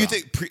wrong. But do You're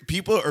you think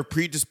people are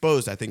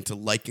predisposed, I think, to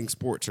liking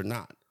sports or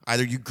not?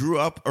 Either you grew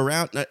up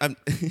around. wrong.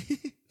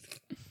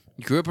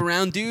 You grew up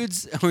around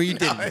dudes, or you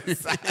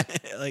didn't?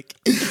 Like,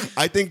 I think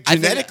I think-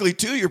 genetically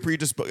too, you're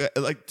predisposed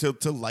like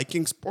to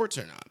liking sports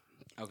or not.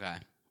 okay.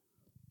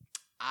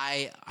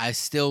 I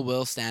still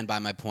will stand by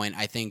my point.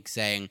 I think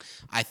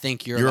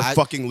you're You're a allowed-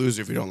 fucking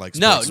loser if you don't like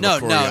No, sports. no, Look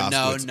for no,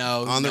 Oscars.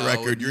 no, On the no,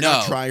 record, you're no.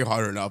 not trying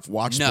hard enough.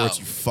 Watch No. sports,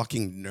 you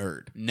fucking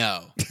nerd.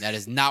 No, that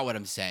is not what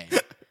I'm saying.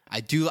 I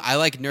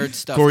like nerd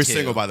stuff. Corey's too.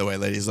 single, by the way,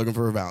 ladies, looking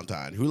for a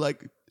Valentine. Who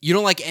like? You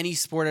don't like any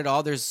sport at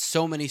all? There's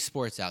so many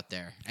sports out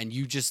there, and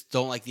you just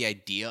don't like the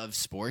idea of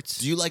sports?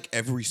 Do you like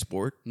every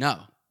sport?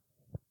 No.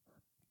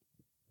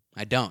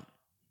 I don't.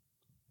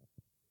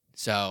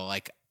 So,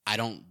 like, I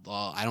don't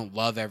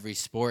love every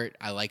sport.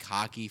 I like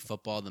hockey,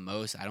 football the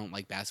most. I don't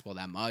like basketball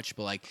that much,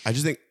 but like, I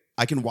just think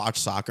I can watch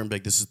soccer and be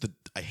like,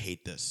 I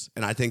hate this.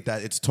 And I think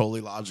that it's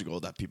totally logical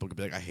that people could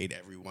be like, I hate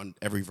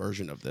every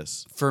version of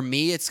this. for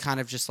me, it's kind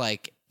of just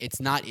like, it's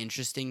not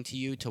interesting to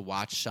you to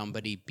watch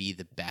somebody be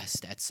the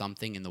best at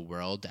something in the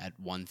world at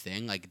one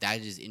thing. Like, that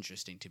is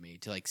interesting to me,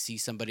 to like see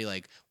somebody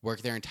like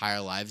work their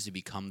entire lives to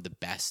become the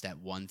best at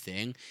one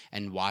thing,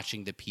 and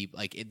watching the people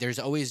like there's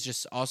always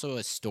just also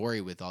a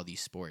story with all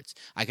these sports.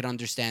 I could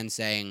understand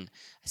seeing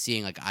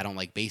like, I don't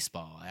like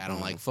baseball, I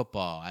don't like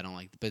football, I don't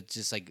like, but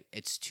just like,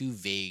 it's too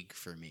vague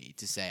for me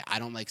to say I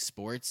don't like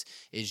sports.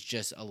 Is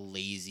just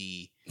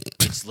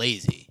it's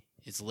lazy.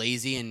 It's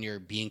lazy, and you're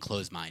being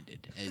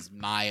closed-minded, is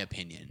my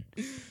opinion.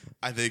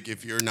 I think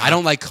if you're not, I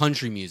don't like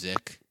country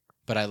music,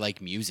 but I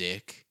like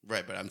music.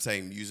 right, but I'm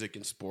saying music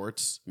and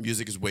sports.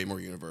 Music is way more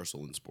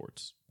universal than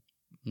sports.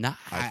 Not,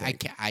 I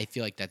I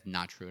feel like that's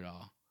not true at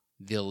all.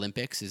 The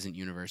Olympics isn't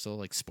universal.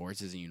 Like,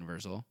 sports isn't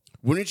universal.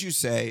 Wouldn't you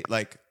say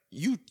like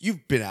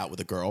you've been out with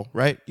a girl,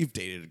 right? You've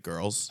dated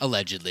girls,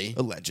 Allegedly.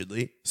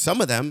 allegedly.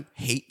 Some of them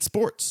hate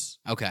sports,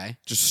 Okay.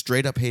 just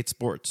straight up hate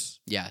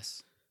sports.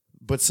 Yes.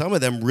 But some of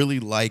them really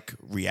like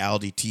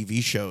reality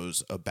TV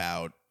shows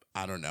about,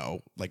 I don't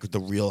know, like the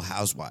Real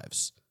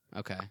Housewives.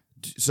 Okay.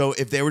 So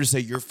if they were to say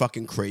you're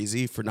fucking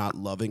crazy for not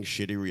loving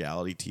shitty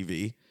reality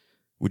TV,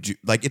 would you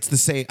like? It's the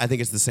same. I think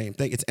it's the same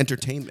thing. It's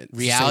entertainment. It's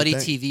the same Reality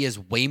thing. TV is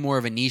way more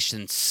of a niche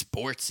than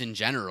sports in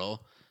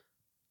general.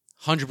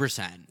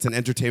 100%. It's an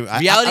entertainment.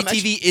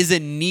 Reality TV is a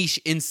niche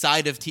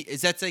inside of TV.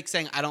 Is that like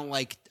saying I don't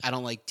like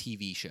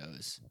TV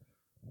shows?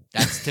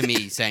 That's to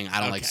me saying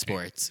I don't like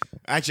sports.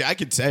 Actually, I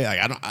could say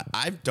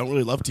I don't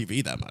really love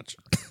TV that much.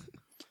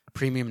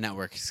 Premium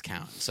networks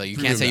count, so you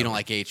can't say you don't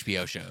like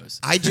HBO shows.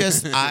 I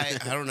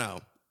don't know.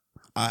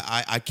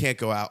 I can't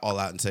go all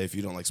out and say if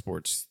you don't like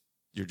sports,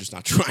 you're just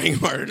not trying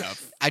hard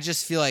enough. I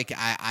just feel like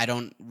I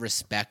don't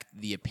respect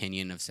the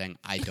opinion of saying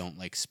I don't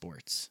like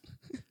sports.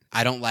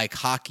 I don't like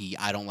hockey.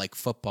 I don't like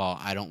football.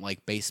 I don't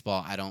like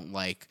baseball. I don't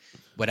like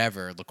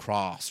whatever,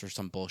 lacrosse or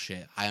some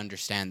bullshit. I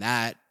understand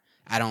that.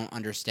 I don't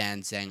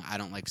understand saying I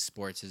don't like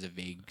sports as a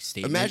vague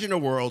statement. Imagine a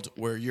world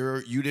where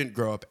you didn't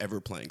grow up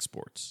ever playing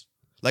sports.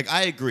 Like,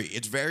 I agree.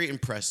 It's very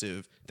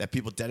impressive that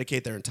people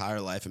dedicate their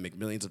entire life and make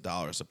millions of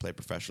dollars to play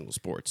professional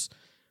sports.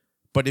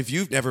 But if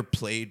you've never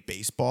played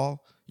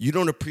baseball, you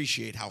don't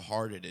appreciate how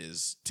hard it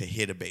is to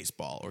hit a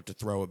baseball or to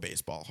throw a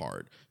baseball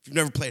hard. If you've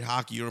never played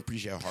hockey, you don't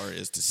appreciate how hard it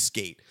is to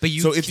skate.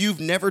 So if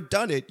you've never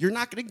done it, you're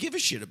not going to give a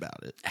shit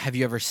about it. Have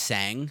you ever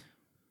sang?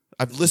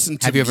 I've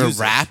listened to Have you ever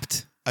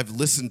rapped? I've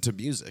listened to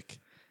music.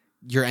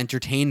 You're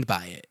entertained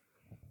by it.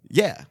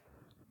 Yeah.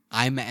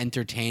 I'm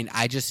entertained.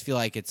 I just feel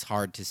like it's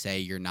hard to say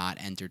you're not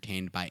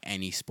entertained by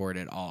any sport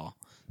at all.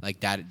 Like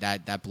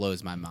that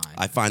blows my mind.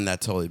 I find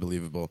that totally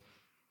believable.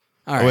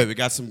 All right. Oh, wait, we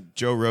got some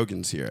Joe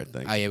Rogans here, I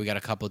think. Oh, yeah, we got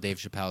a couple Dave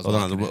Chappelle's. Hold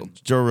on.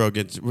 Joe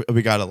Rogan,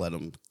 we got to let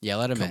him Yeah,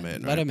 let him come in.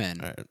 in. Let right? him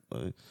in.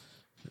 All right.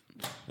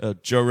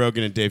 Joe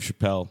Rogan and Dave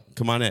Chappelle,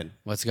 come on in.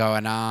 What's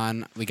going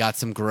on? We got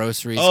some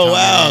groceries. Oh, coming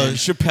wow. in.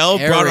 Chappelle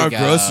There brought we our go.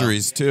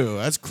 groceries, too.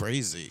 That's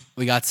crazy.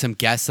 We got some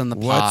guests on the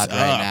What's pod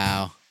right up?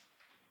 now.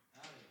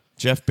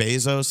 Jeff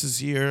Bezos is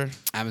here.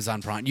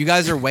 Amazon Prime. You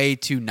guys are way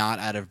too not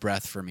out of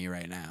breath for me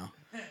right now.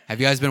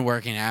 Have you guys been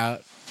working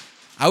out?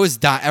 I was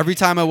dying every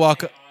time I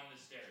walk. On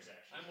the stairs,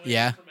 actually.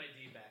 Yeah. For my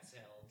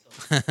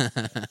D-back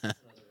sale until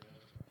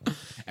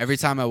Every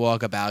time I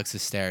walk up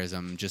Alex's stairs,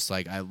 I'm just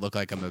like I look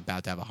like I'm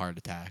about to have a heart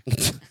attack.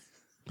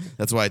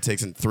 That's why it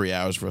takes 3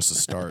 hours for us to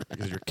start,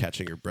 because you're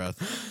catching your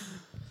breath.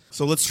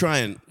 So let's try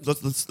and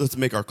let's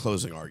make our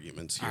closing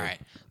arguments here. All right.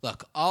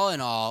 Look, all in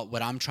all,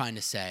 what I'm trying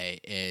to say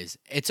is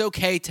it's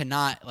okay to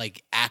not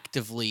like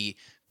actively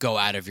go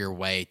out of your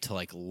way to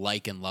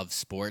like and love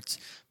sports,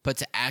 but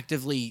to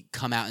actively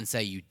come out and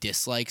say you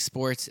dislike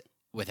sports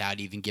without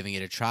even giving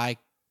it a try,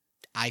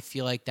 I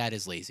feel like that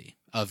is lazy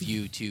of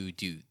you to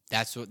do.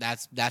 That's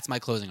my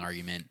closing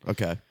argument.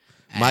 Okay.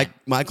 And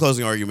My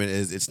closing argument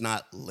is it's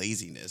not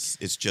laziness.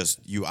 It's just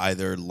you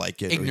either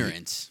like it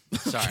ignorance.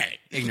 Sorry.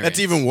 Ignorance. That's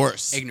even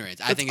worse. Ignorance.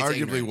 I That's think it's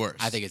arguably ignorant. worse.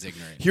 I think it's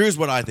ignorant. Here's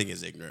what I think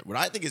is ignorant. What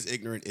I think is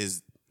ignorant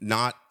is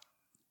not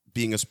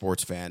being a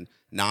sports fan,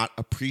 not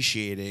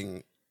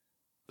appreciating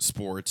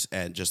sports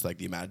and just like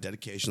the amount of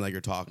dedication like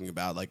you're talking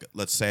about. Like,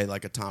 let's say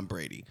like a Tom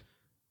Brady,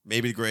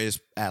 maybe the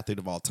greatest athlete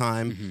of all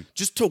time,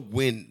 just to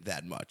win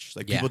that much.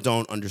 Like, Yeah. people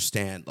don't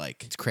understand,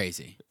 like, It's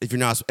crazy. if you're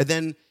not, and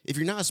then if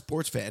you're not a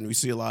sports fan, we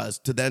see a lot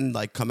of, to then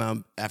like come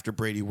out after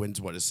Brady wins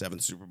his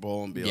 7th Super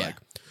Bowl and be Yeah. like,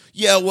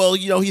 yeah, well,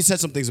 he said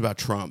some things about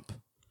Trump.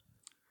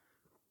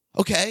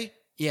 Okay,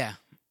 Yeah.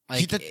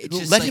 Like, it's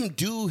just let like- him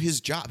do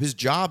his job. His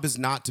job is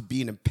not to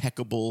be an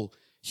impeccable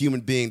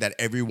human being that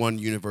everyone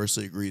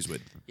universally agrees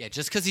with. Yeah,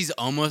 just because he's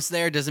almost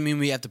there doesn't mean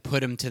we have to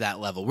put him to that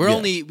level.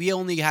 We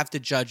only have to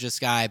judge this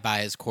guy by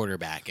his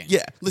quarterbacking.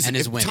 Yeah, listen, and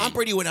his if winning. Tom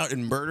Brady went out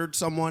and murdered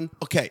someone,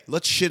 okay,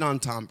 let's shit on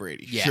Tom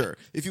Brady. Yeah. Sure.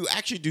 If you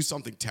actually do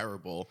something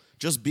terrible,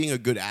 just being a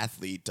good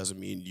athlete doesn't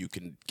mean you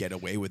can get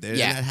away with it.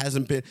 Yeah. And that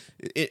hasn't been,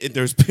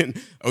 there's been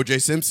O.J.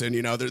 Simpson,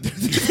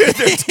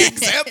 there's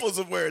examples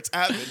of where it's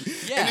happened.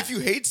 Yeah. And if you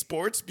hate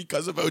sports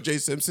because of O.J.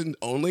 Simpson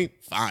only,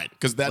 fine.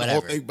 Because that whole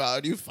Whatever. thing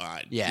bothered you,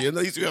 fine. Yeah. At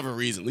least you have a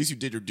reason. At least you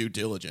did your due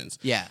diligence.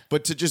 Yeah.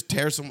 But to just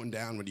tear someone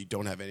down when you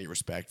don't have any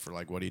respect for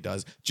like what he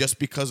does, just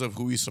because of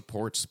who he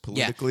supports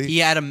politically.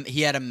 Yeah,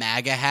 he had a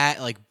MAGA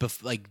hat like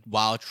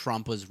while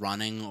Trump was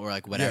running or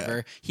like whatever.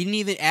 Yeah. He didn't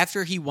even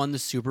after he won the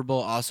Super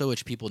Bowl also,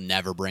 which people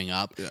never bring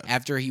up. Yeah.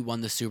 After he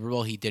won the Super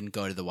Bowl, he didn't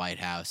go to the White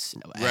House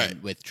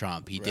Right. with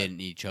Trump. He Right. didn't.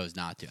 He chose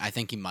not to. I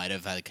think he might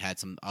have had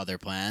some other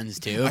plans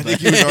too. I but-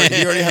 think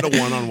he already had a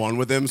one-on-one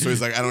with him, so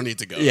he's like, I don't need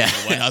to go. Yeah.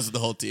 to the White House with the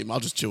whole team. I'll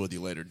just chill with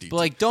you later. But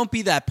like, don't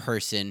be that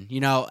person.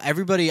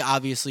 Everybody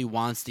obviously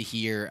wants to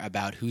hear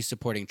about who's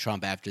supporting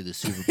Trump after the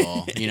Super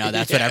Bowl. That's Yeah,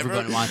 what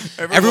everyone wants.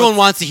 everyone Everyone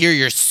wants to hear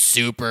your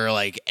super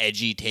like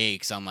edgy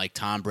takes on like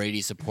Tom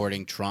Brady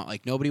supporting Trump.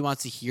 Like nobody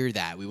wants to hear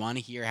that. We want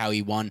to hear how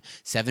he won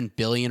 7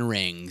 billion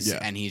rings Yeah.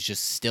 and he's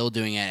just still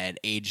doing it at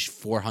age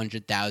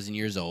 400,000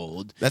 years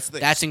old. That's the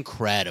thing. That's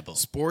incredible.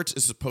 Sports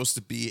is supposed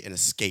to be an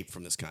escape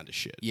from this kind of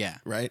shit. Yeah.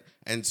 Right?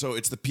 And so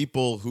it's the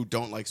people who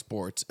don't like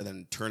sports and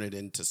then turn it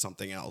into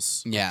something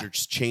else. Yeah. Or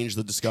just change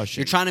the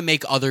discussion. You're trying to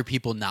make other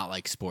people not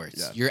like sports.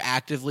 Yeah. You're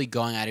actively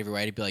going out of your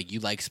way to be like,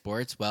 you like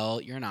sports? Well,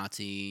 you're a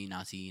Nazi.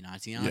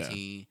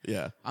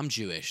 Yeah. I'm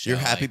Jewish. You're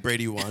so, happy like,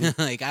 Brady won.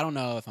 like, I don't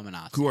know if I'm a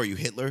Nazi. Who are you,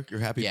 Hitler? You're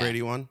happy Yeah.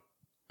 Brady won?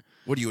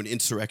 What are you, an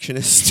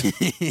insurrectionist?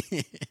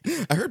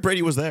 I heard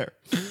Brady was there.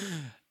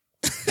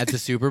 At the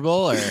Super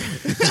Bowl? Or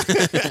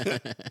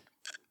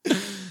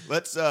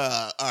Let's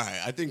all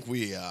right. I think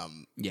we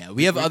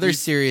we have other we-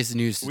 serious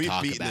news to we've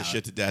talk beaten about. this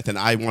shit to death, and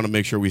I want to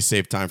make sure we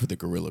save time for the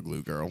Gorilla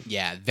Glue girl.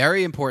 Yeah,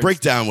 very important.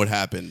 Break down what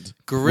happened.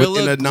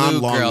 Gorilla in a Glue girl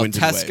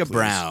non-long-winded way, Tesca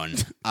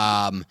please.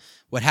 Brown.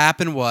 What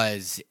happened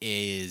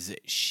is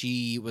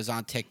she was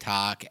on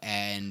TikTok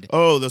and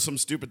Oh, there's some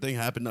stupid thing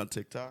happened on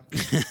TikTok.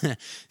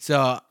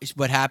 so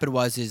what happened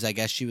was I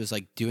guess she was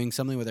like doing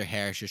something with her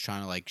hair. She was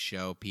trying to like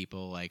show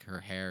people like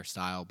her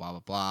hairstyle, blah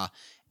blah blah,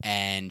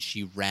 and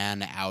she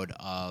ran out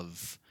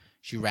of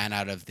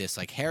this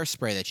like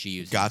hairspray that she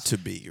uses. Got to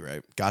be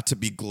right. Got to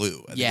be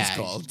glue. I think it's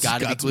called.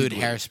 Got to be glued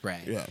glue.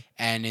 hairspray. Yeah.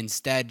 And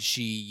instead,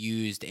 she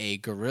used a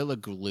Gorilla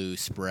Glue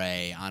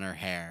spray on her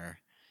hair,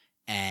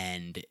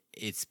 and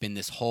it's been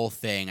this whole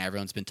thing.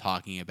 Everyone's been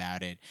talking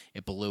about it.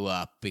 It blew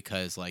up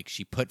because like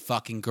she put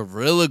fucking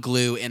Gorilla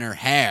Glue in her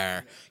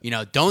hair. You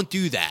know, don't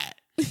do that.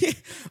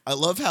 I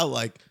love how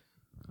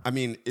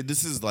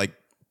this is like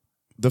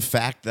the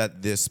fact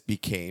that this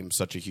became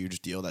such a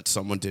huge deal that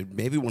someone did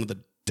maybe one of the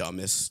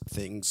dumbest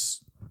things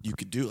you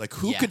could do. Like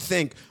who Yeah. could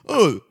think,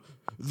 oh,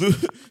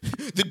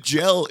 the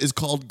gel is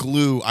called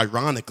glue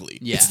ironically.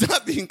 Yeah. It's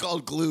not being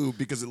called glue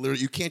because it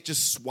literally you can't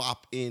just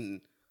swap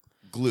in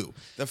glue.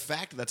 The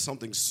fact that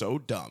something's so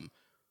dumb,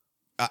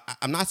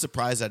 I'm not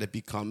surprised that it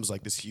becomes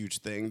like this huge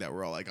thing that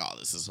we're all like, oh,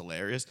 this is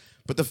hilarious.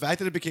 But the fact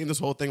that it became this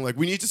whole thing, like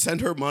we need to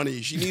send her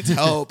money. She needs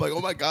help. Like,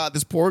 oh my God,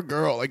 this poor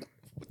girl. Like,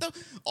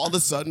 all of a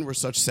sudden we're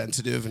such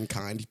sensitive and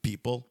kind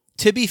people.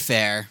 To be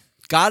fair,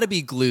 Gotta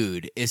Be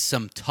Glued is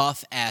some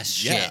tough ass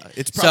shit. Yeah,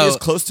 it's probably So- as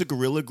close to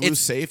Gorilla Glue it's-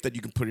 safe that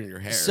you can put in your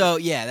hair. So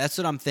yeah, that's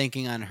what I'm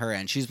thinking on her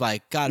end. She's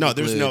like, Gotta no,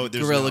 Be there's Glued,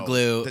 there's Gorilla no,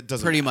 Glue, that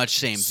doesn't pretty matter. much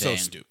same So thing.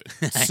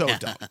 stupid, so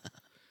dumb.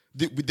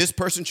 This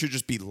person should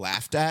just be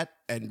laughed at,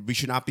 and we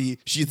should not be.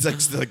 She's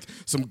like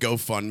some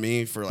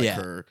GoFundMe for like Yeah.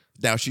 her.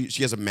 Now she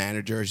has a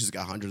manager. She's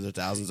got hundreds of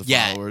thousands of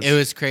Yeah, followers. it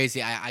was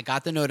crazy. I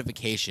got the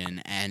notification,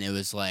 and it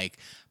was like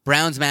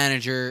Brown's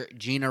manager,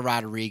 Gina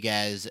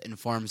Rodriguez,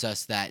 informs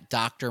us that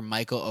Dr.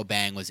 Michael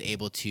Obang was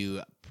able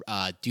to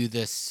do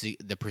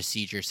the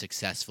procedure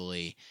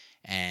successfully,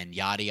 and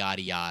yada,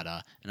 yada,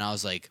 yada. And I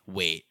was like,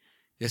 wait,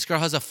 this girl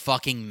has a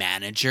fucking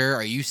manager?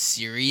 Are you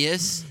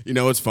serious? You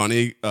know what's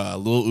funny?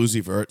 Lil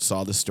Uzi Vert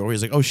saw this story.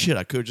 He's like, "Oh shit,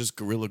 I could have just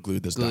Gorilla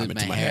Glued this Glued diamond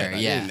to my my hair,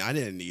 head. yeah. I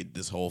didn't need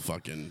this whole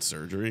fucking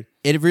surgery."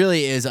 It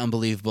really is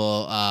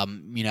unbelievable.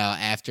 You know,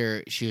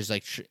 after she was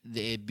like,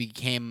 it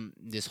became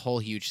this whole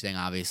huge thing,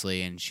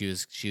 obviously. And she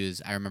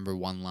was. I remember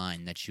one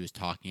line that she was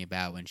talking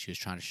about when she was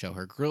trying to show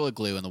her Gorilla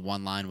Glue, and the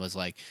one line was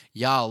like,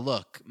 "Y'all,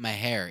 look, my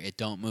hair, it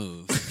don't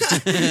move."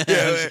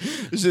 Yeah,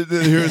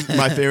 here's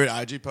my favorite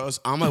IG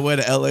post. On my way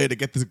to LA to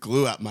get this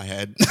glue out my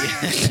head.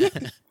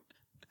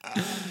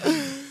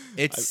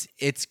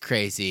 It's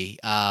crazy.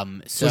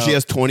 So she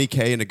has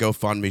 $20K in a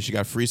GoFundMe. She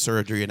got free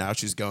surgery, and now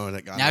she's going.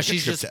 Got now like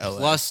she's a trip just to LA.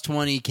 plus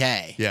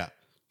 20K. Yeah.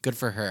 Good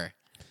for her.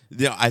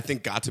 Yeah, I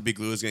think Got to Be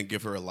Glue is going to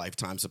give her a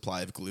lifetime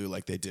supply of glue,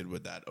 like they did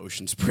with that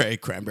Ocean Spray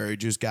cranberry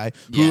juice guy,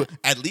 who Yeah.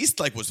 at least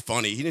like was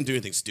funny. He didn't do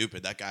anything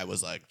stupid. That guy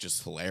was like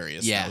just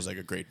hilarious. Yeah. That was like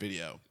a great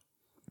video.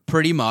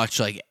 Pretty much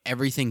like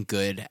everything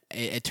good.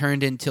 It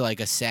turned into like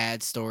a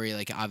sad story,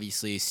 like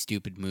obviously a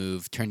stupid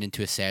move turned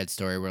into a sad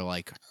story where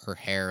like her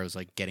hair was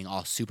like getting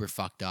all super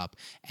fucked up,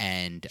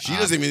 and She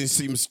doesn't even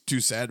seem too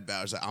sad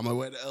about it. She's like, on my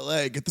way to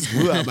LA, get this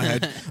glue out of my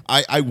head.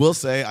 I will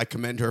say I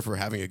commend her for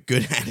having a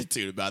good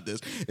attitude about this.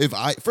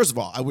 First of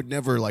all, I would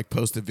never like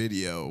post a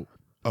video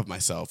of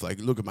myself, like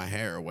look at my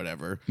hair or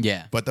whatever.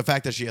 Yeah. But the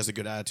fact that she has a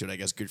good attitude, I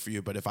guess, good for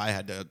you. But if I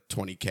had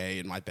 $20K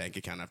in my bank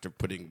account after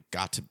putting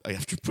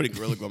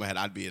Gorilla Glue on my head,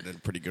 I'd be in a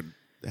pretty good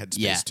headspace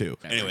Yeah. too.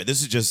 Anyway,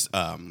 this is just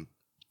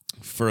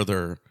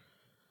further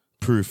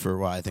proof for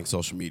why I think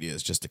social media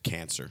is just a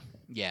cancer.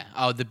 Yeah.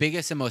 Oh, the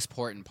biggest and most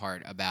important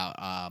part about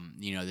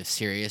the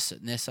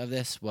seriousness of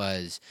this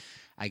was,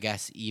 I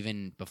guess,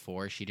 even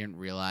before she didn't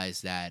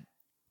realize that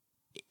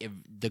if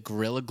the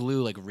Gorilla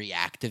Glue like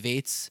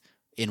reactivates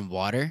in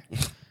water,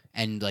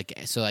 and like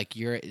so like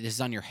this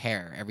is on your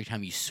hair. Every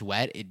time you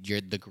sweat,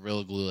 the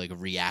Gorilla Glue like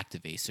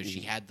reactivates. So she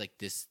had like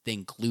this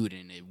thing glued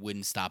and it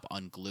wouldn't stop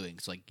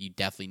ungluing. So like you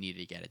definitely needed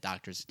to get a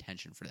doctor's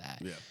attention for that.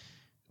 Yeah.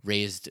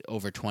 Raised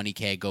over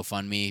 20K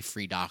GoFundMe,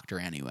 free doctor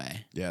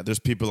anyway. Yeah, there's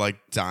people like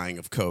dying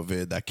of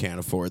COVID that can't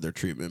afford their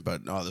treatment,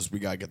 but we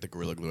gotta get the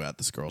Gorilla Glue out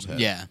this girl's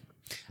head. Yeah.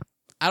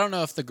 I don't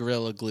know if the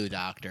Gorilla Glue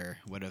doctor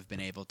would have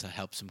been able to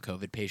help some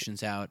COVID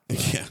patients out.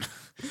 But Yeah.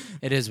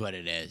 it is what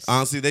it is.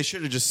 Honestly, they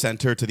should have just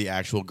sent her to the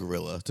actual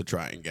gorilla to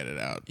try and get it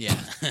out. Yeah.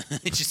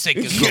 Just like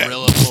a Yeah,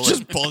 gorilla bullet.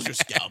 just pulls your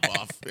scalp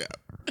off.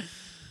 Yeah.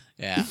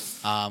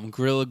 Yeah.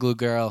 Gorilla Glue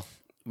girl,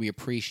 we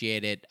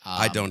appreciate it.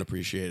 I don't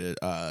appreciate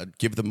it.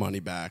 Give the money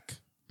back.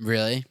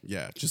 Really?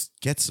 Yeah, just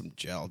get some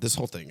gel. This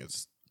whole thing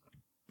is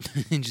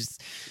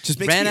just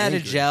makes ran me out of angry.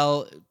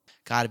 gel.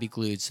 Gotta be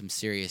glued. Some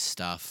serious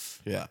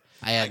stuff. Yeah.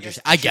 I guess understand.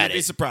 you I get shouldn't it.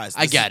 Be surprised.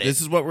 I get it.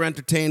 This is what we're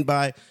entertained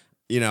by.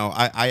 You know,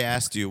 I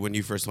asked you when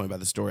you first told me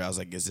about the story. I was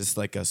like, "Is this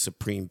like a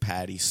Supreme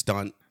Patty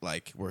stunt,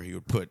 like where he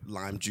would put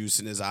lime juice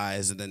in his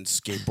eyes and then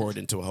skateboard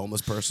into a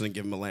homeless person and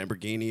give him a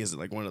Lamborghini? Is it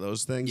like one of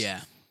those things?"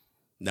 Yeah.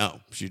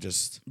 No, she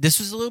just. This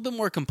was a little bit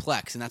more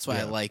complex, and that's why I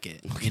Yeah. like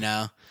it. You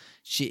know,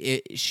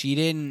 she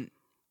didn't.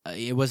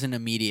 It wasn't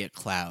immediate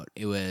clout.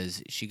 It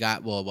was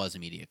it was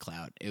immediate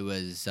clout. It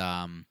was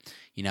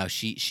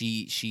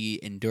she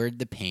endured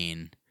the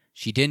pain.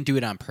 She didn't do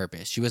it on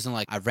purpose. She wasn't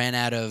like, I ran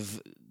out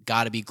of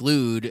gotta be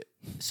glued,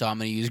 so I'm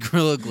gonna use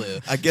Gorilla Glue.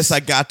 I guess I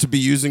got to be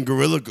using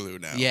Gorilla Glue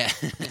now. Yeah,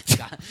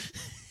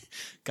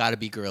 gotta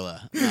be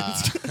Gorilla.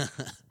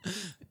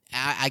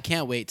 I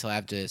can't wait till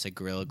after this. Like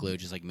Gorilla Glue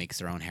just like makes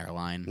their own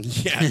hairline.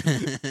 Yeah.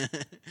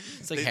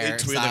 It's like They hair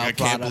tweet style like, I can't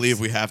products. believe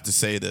we have to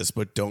say this,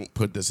 but don't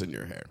put this in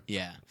your hair.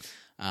 Yeah.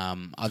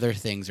 Other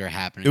things are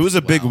happening. It was as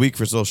a big well. week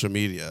for social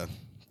media.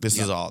 This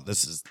Yeah. is all.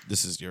 This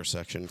is your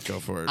section. Go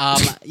for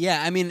it.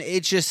 Yeah, I mean,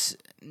 it's just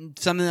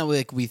something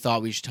that we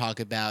thought we should talk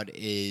about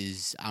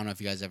is, I don't know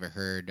if you guys ever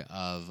heard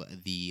of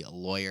the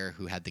lawyer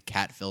who had the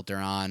cat filter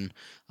on.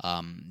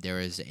 There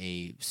was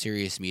a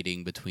serious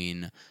meeting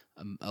between,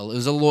 it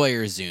was a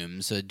lawyer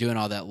Zoom, so doing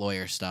all that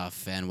lawyer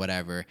stuff and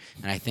whatever.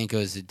 And I think it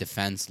was a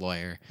defense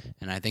lawyer.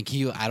 And I think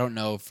I don't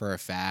know for a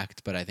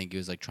fact, but I think he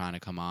was like trying to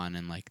come on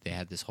and like they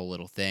had this whole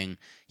little thing.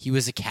 He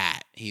was a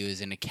cat. He was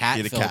in a cat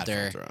Get a filter. cat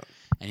filter on.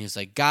 And he was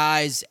like,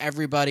 guys,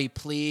 everybody,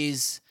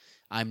 please.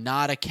 I'm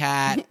not a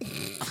cat.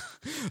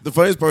 The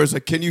funniest part is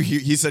like, can you hear?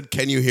 He said,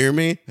 "Can you hear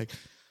me?" Like,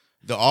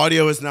 the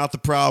audio is not the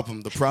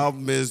problem. The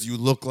problem is you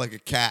look like a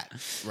cat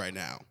right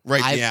now.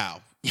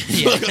 Meow. You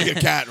Yeah. look like a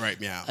cat right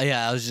meow.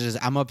 Yeah,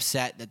 I'm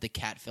upset that the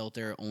cat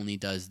filter only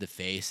does the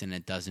face and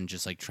it doesn't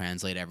just like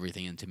translate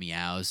everything into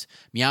meows.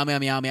 Meow, meow,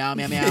 meow, meow,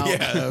 meow, meow.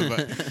 Yeah,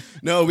 but,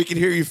 no, we can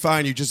hear you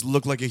fine. You just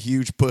look like a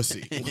huge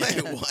pussy.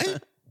 Wait,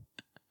 what?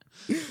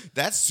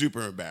 That's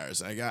super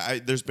embarrassing.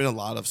 There's been a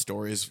lot of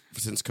stories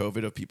since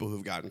COVID of people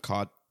who've gotten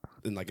caught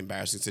in like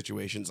embarrassing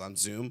situations on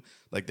Zoom.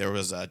 Like there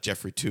was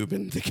Jeffrey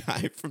Toobin, the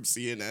guy from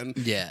CNN,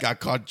 Yeah. got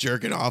caught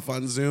jerking off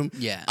on Zoom.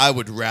 Yeah. I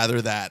would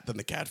rather that than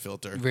the cat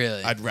filter.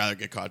 Really? I'd rather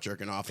get caught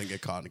jerking off than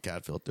get caught in a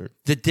cat filter.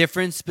 The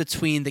difference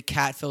between the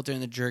cat filter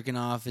and the jerking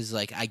off is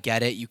like, I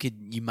get it.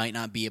 You might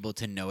not be able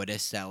to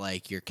notice that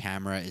like your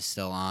camera is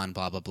still on,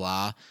 blah, blah,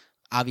 blah.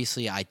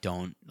 Obviously, I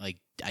don't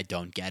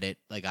get it.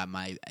 Like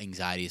my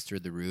anxiety is through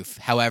the roof.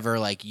 However,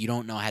 like you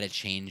don't know how to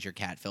change your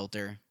cat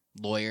filter.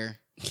 Lawyer.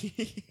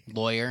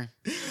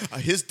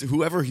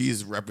 Whoever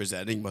he's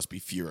representing must be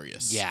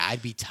furious. Yeah,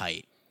 I'd be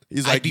tight.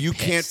 He's I'd like, be you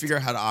can't pissed. figure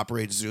out how to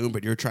operate Zoom,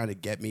 but you're trying to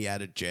get me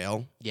out of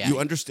jail. Yeah. You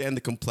understand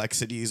the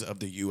complexities of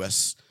the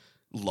U.S.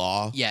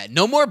 law. Yeah,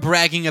 no more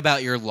bragging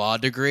about your law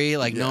degree.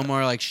 Like, no Yeah.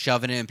 more like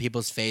shoving it in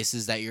people's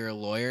faces that you're a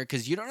lawyer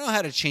because you don't know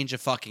how to change a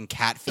fucking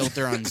cat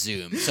filter on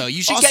Zoom. So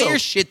you should get Also, your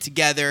shit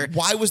together.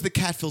 Why was the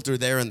cat filter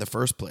there in the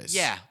first place?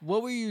 Yeah,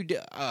 what were you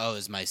doing? Oh, it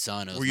was my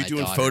son. It was Were you my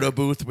doing daughter. photo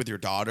booth with your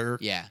daughter?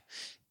 Yeah.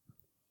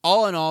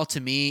 All in all,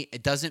 to me,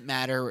 it doesn't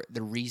matter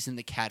the reason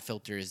the cat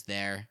filter is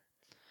there.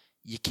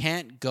 You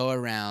can't go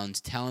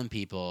around telling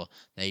people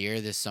that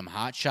you're some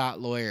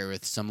hotshot lawyer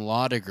with some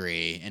law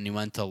degree and you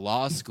went to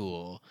law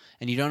school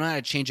and you don't know how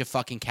to change a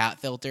fucking cat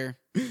filter.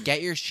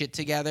 Get your shit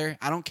together.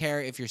 I don't care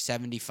if you're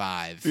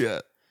 75. Yeah.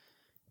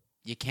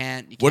 You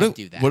can't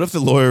do that. What if the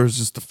lawyer was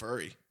just a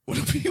furry? What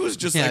if he was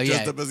just Yeah, like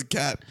dressed yeah. up as a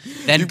cat?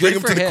 Then you bring good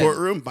him for to the him.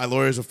 courtroom. My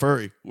lawyer's a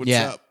furry. What's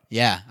yeah. up?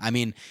 Yeah. I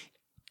mean,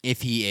 if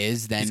he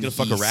is, then He's gonna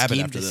fuck a rabbit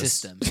schemed after the this.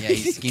 system. Yeah,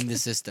 he schemed the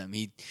system.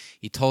 He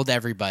told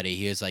everybody.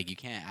 He was like, "You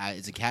can't.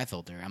 It's a cat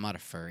filter. I'm not a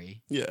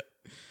furry." Yeah.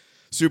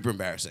 Super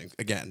embarrassing.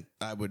 Again,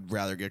 I would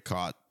rather get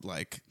caught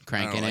like I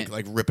don't know, Cranking it.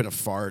 like ripping a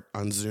fart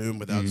on Zoom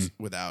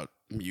without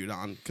mute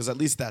on, because at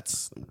least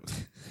that's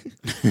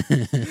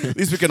at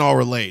least we can all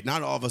relate.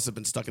 Not all of us have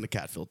been stuck in a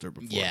cat filter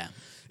before. Yeah.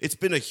 It's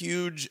been a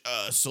huge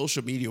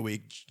social media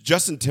week.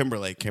 Justin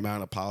Timberlake came out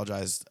and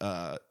apologized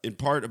in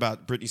part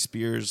about Britney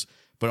Spears,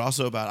 but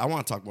also about, I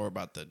want to talk more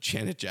about the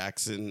Janet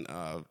Jackson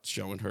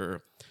showing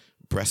her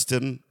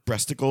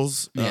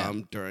breasticles Yeah.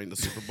 during the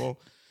Super Bowl.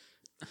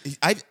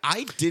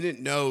 I didn't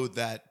know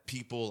that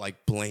people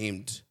like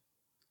blamed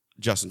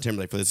Justin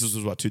Timberlake for this. This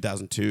was what,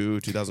 2002,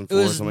 It 2004,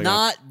 was something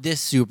not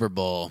this Super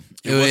Bowl.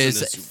 It wasn't was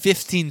this Super Bowl.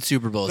 15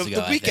 Super Bowls like ago.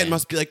 that. The I weekend think.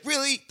 must be like,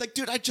 really? Like,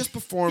 dude, I just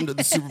performed at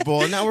the Super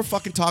Bowl, and now we're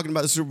fucking talking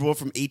about the Super Bowl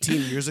from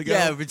 18 years ago.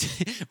 Yeah,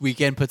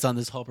 Weekend puts on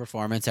this whole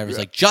performance. Everyone's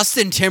like,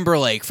 Justin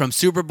Timberlake from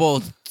Super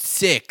Bowl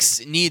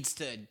 6 needs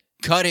to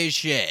cut his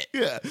shit.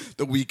 Yeah,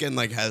 the Weeknd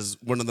like has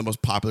one of the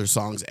most popular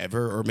songs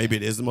ever, or maybe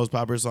it is the most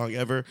popular song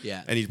ever.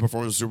 Yeah. and he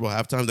performed at the Super Bowl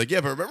halftime. Like,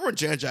 yeah, but remember when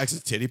Janet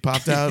Jackson's titty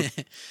popped out?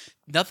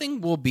 Nothing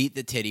will beat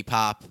the titty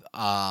pop. Did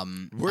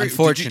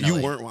Unfortunately,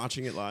 you weren't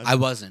watching it live. I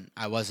wasn't.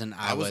 I was watching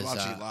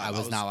it live. I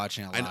was not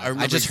watching it live. I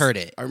remember just heard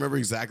it. I remember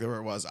exactly where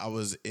it was. I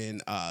was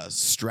in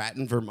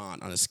Stratton,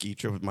 Vermont, on a ski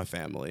trip with my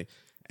family,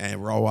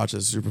 and we're all watching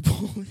the Super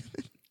Bowl.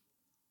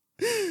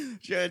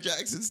 Janet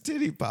Jackson's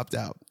titty popped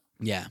out.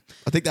 Yeah,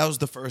 I think that was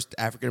the first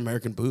African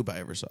American boob I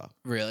ever saw.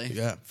 really.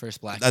 Yeah.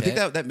 First black. I think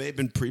tit? that may have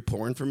been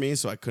pre-porn for me,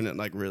 so I couldn't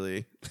like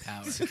really.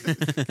 Power.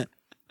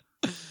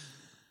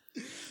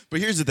 But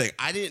here's the thing: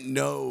 I didn't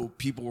know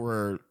people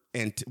were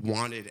and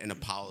wanted an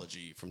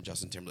apology from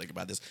Justin Timberlake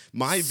about this.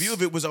 My view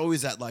of it was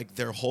always that like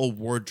their whole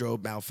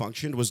wardrobe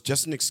malfunction was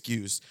just an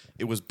excuse.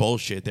 It was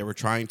bullshit. They were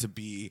trying to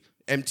be.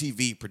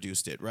 MTV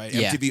produced it, right?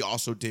 Yeah. MTV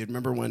also did.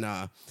 Remember when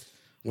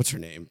what's her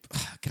name?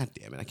 God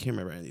damn it, I can't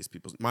remember any of these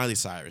people. Miley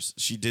Cyrus.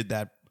 She did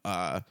that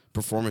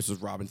performance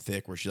with Robin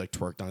Thicke where she like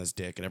twerked on his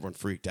dick and everyone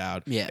freaked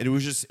out. Yeah. And it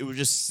was just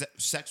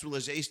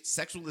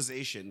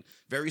sexualization,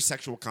 very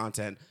sexual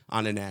content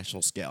on a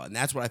national scale. And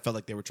that's what I felt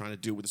like they were trying to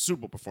do with the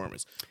Super Bowl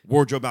performance.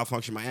 Wardrobe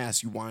malfunction, my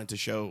ass. You wanted to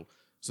show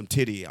some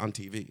titty on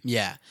TV.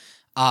 Yeah.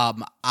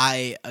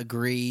 I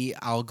agree.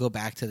 I'll go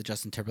back to the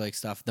Justin Timberlake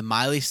stuff. The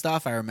Miley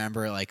stuff, I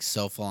remember like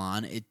so full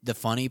on. The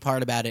funny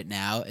part about it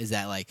now is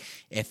that like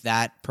if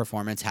that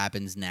performance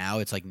happens now,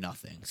 it's like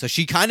nothing. So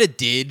she kind of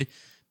did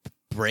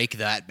break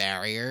that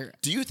barrier.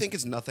 Do you think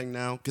it's nothing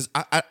now? Because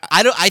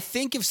I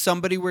think if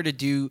somebody were to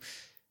do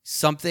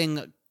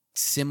something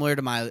similar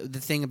to Miley,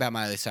 the thing about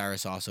Miley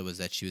Cyrus also was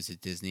that she was a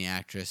Disney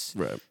actress,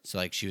 right. so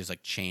like she was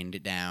like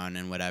chained down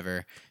and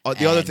whatever.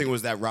 The other thing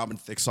was that Robin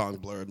Thicke song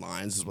 "Blurred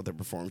Lines" is what they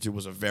performed to.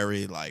 Was a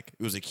very like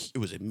it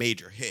was a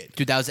major hit.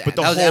 Dude, that was but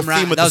the that was whole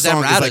theme of the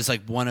song is Emrata's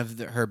like one of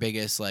her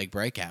biggest like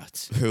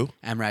breakouts. Who?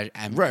 Right.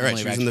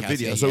 She was in the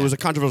video, so it was a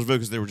controversial video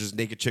because they were just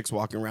naked chicks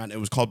walking around. It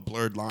was called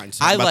 "Blurred Lines."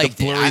 I liked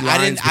it. I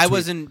didn't. I between-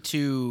 wasn't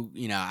too.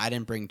 I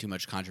didn't bring too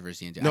much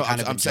controversy into it. No, I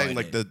kind of I'm saying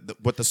like enjoyed it. the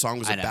what the song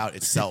was I know. about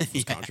itself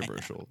was Yeah.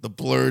 controversial. The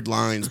blurred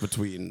lines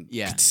between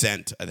Yeah.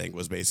 consent, I think,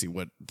 was basically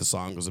what the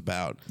song was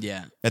about.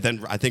 Yeah. And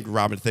then I think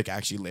Robin Thicke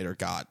actually later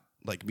got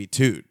like Me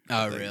Too'd.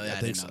 Oh, I think. really? I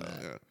think didn't know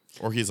that. Yeah.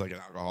 Or he's like an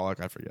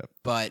alcoholic. I forget.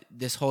 But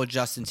this whole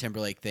Justin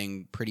Timberlake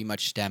thing pretty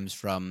much stems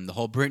from the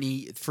whole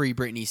Free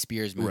Britney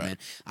Spears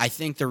movement. Right. I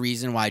think the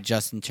reason why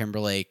Justin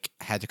Timberlake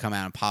had to come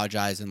out and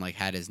apologize and like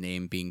had his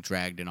name being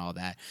dragged and all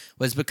that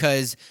was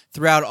because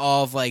throughout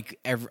all of like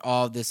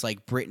all of this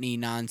like Britney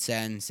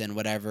nonsense and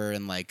whatever,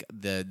 and like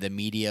the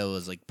media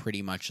was like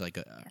pretty much like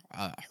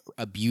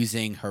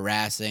abusing,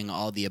 harassing,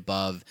 all the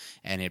above,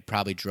 and it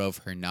probably drove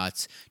her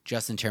nuts.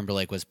 Justin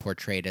Timberlake was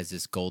portrayed as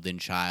this golden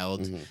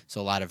child,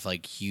 so a lot of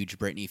like huge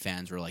Britney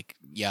fans were like,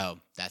 "Yo,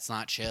 that's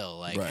not chill."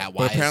 Like, Right.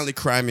 why? But apparently,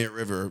 "Cry Me a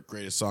River,"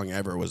 greatest song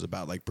ever, was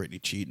about like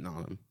Britney cheating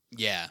on him.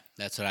 Yeah,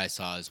 that's what I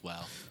saw as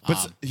well.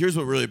 But here's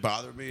what really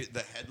bothered me: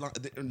 the headline,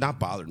 not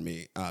bothered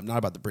me, not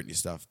about the Britney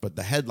stuff, but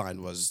the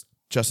headline was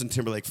Justin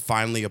Timberlake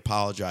finally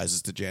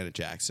apologizes to Janet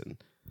Jackson.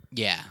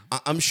 Yeah,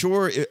 I'm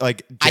sure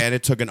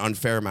Janet took an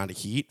unfair amount of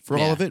heat for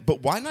all Yeah. of it,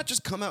 but why not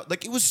just come out?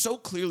 Like, it was so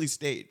clearly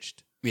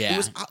staged. Yeah. It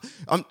was,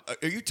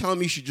 are you telling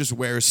me she just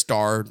wears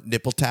star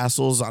nipple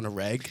tassels on a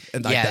reg?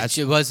 And like yeah,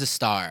 she was a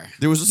star.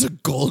 there was just a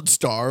gold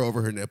star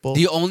over her nipple?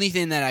 The only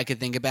thing that I could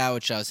think about,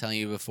 which I was telling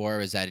you before,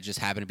 was that it just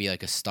happened to be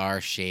like a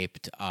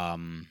star-shaped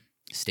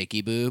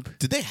sticky boob.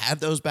 Did they have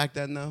those back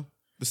then, though?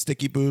 The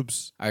sticky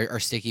boobs? Are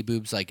sticky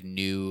boobs like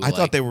new? I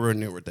thought they were a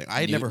newer thing.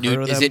 I had never heard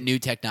of them. Is it new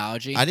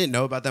technology? I didn't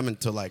know about them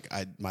until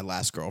my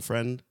last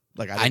girlfriend.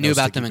 Like I didn't knew know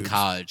about sticky them in boobs.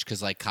 college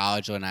because like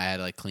college when I had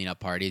like clean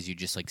up parties, you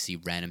just like see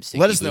random sticky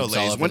Let boobs us know, all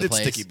ladies. over When the did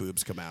place. sticky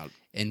boobs come out?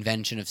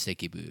 Invention of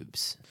sticky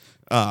boobs.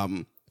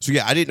 So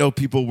yeah, I didn't know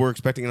people were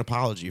expecting an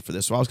apology for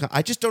this. So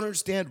I just don't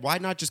understand why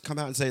not just come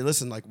out and say,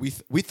 listen, like we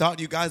thought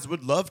you guys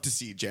would love to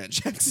see Janet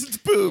Jackson's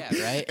boob,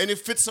 Yeah, right? And it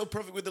fits so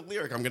perfect with the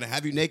lyric. I'm gonna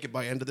have you naked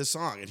by the end of this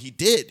song, and he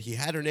did. He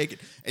had her naked.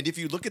 And if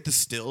you look at the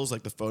stills,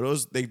 like the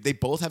photos, they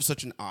both have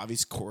such an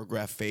obvious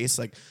choreographed face.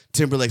 Like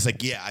Timberlake's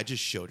like, yeah, I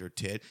just showed her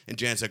tit, and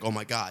Janet's like, oh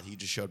my god, he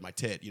just showed my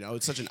tit. You know,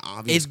 it's such an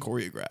obvious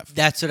choreograph.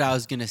 That's what I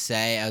was gonna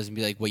say. I was gonna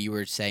be like what you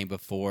were saying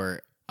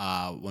before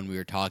when we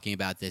were talking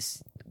about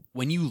this.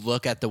 When you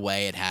look at the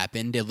way it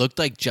happened, it looked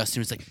like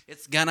Justin was like,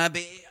 "It's gonna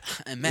be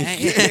a man."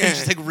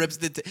 Just like rips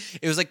it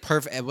was like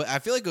perfect. I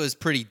feel like it was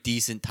pretty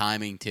decent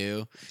timing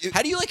too.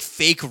 How do you like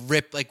fake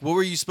rip? Like, what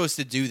were you supposed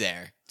to do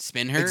there?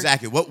 Spin her?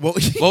 Exactly. What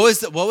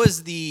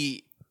was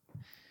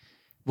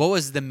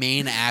the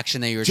main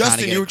action that you were Justin, trying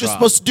to get you were just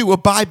across? supposed to do a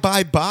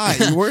bye.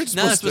 You weren't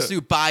No, supposed to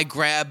do buy,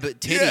 grab,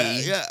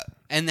 titty. Yeah.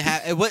 And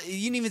what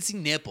you didn't even see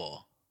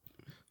nipple.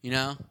 You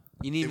know,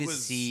 you didn't even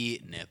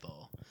see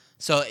nipple.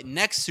 So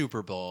next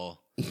Super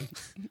Bowl,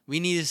 we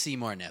need to see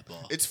more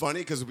nipple. It's funny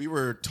because we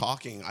were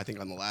talking, I think,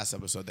 on the last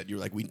episode that you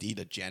were like, we need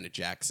a Janet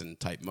Jackson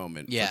type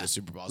moment Yeah. for the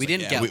Super Bowl. I was We like,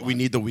 didn't get we one.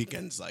 need the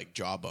Weeknd's like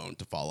jawbone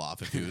to fall off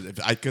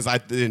because I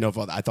didn't know if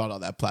I thought all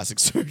that plastic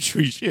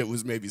surgery shit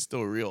was maybe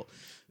still real.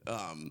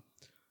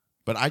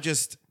 But I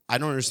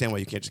don't understand why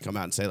you can't just come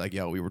out and say like,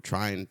 yo, we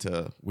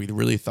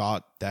really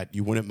thought that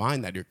you wouldn't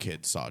mind that your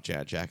kid saw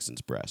Janet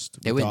Jackson's breast.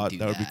 They We wouldn't thought do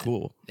that would be that.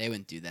 cool. They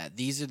wouldn't do that.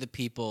 These are the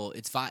people.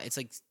 It's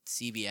like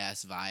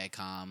CBS,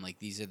 Viacom. Like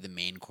these are the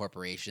main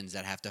corporations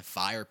that have to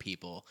fire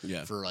people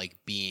Yeah. for like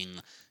being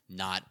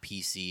not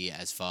PC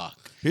as fuck.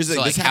 Here's the So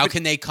thing, like, this how happened-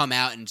 can they come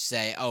out and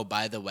say, "Oh,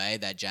 by the way,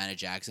 that Janet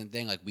Jackson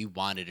thing, like we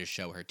wanted to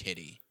show her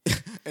titty."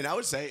 And I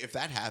would say if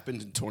that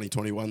happened in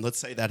 2021, let's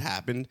say that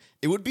happened,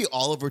 it would be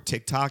all over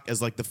TikTok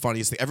as like the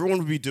funniest thing. Everyone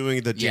would be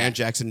doing the Janet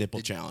Jackson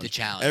nipple challenge. The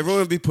challenge.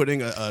 Everyone would be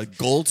putting a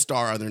gold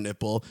star on their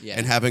nipple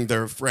and having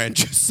their friend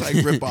just like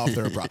rip off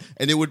their bra.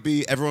 And it would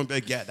be, everyone would be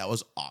like, yeah, that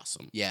was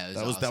awesome. Yeah, it was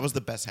that awesome. was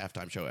the best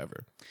halftime show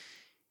ever.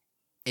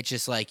 It's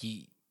just like,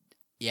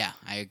 yeah,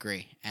 I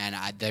agree. And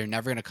they're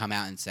never going to come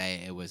out and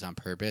say it was on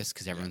purpose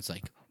because everyone's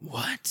like,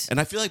 what? And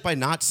I feel like by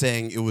not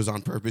saying it was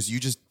on purpose,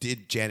 you just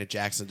did Janet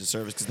Jackson a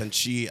disservice because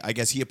then I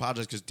guess he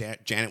apologized because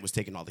Janet was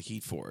taking all the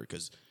heat for it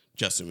because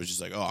Justin was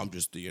just like, oh, I'm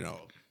just,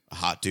 a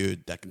hot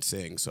dude that can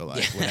sing. So,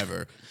 like,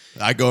 whatever.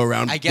 I go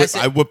around,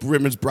 I whip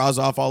women's bras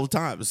off all the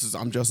time.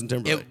 I'm Justin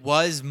Timberlake. It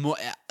was more,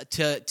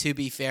 to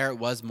be fair, it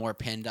was more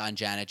pinned on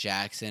Janet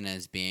Jackson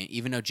as being,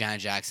 even though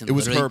Janet Jackson It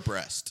was her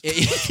breast.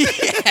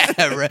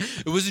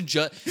 It wasn't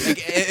just,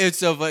 it's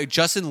so like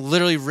Justin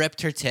literally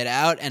ripped her tit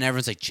out and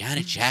everyone's like,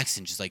 Janet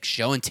Jackson just like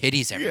showing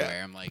titties everywhere.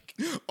 Yeah. I'm like,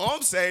 all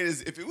I'm saying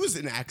is if it was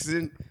an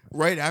accident,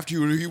 right after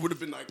he would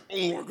have been like,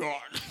 oh my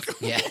God.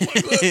 Yeah. Oh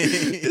my God.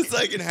 It's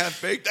like in half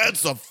fake.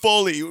 That's a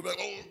Foley. You would be like,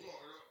 oh my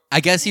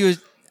God.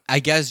 I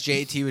guess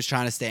JT was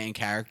trying to stay in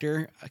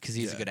character because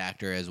he's a good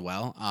actor as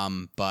well.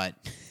 But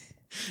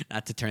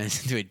not to turn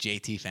this into a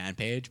JT fan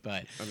page,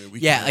 but I mean,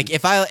 like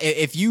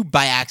if you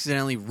by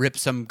accidentally rip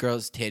some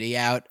girl's titty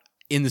out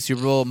in the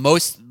Super Bowl,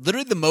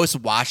 literally the most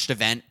watched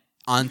event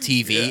on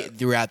TV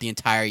throughout the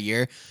entire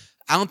year,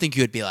 I don't think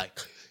you would be like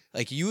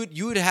you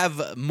would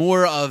have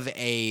more of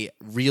a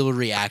real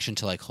reaction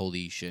to like,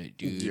 holy shit,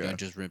 dude, I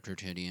just ripped her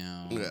titty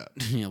out.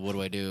 Yeah. What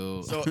do I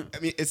do? So I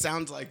mean, it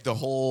sounds like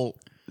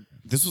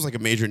this was like a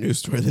major news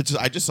story.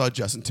 I just saw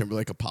Justin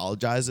Timberlake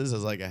apologizes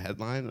as like a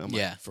headline. I'm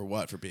like, for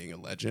what? For being a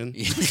legend?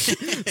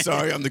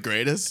 Sorry, I'm the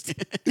greatest.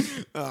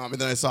 And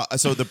then I saw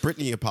the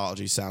Britney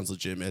apology sounds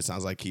legitimate. It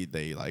sounds like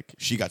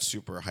she got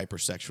super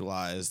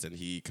hypersexualized and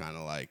he kind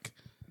of like,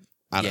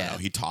 I don't know.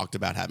 He talked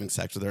about having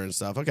sex with her and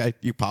stuff. Okay,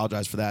 you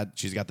apologize for that.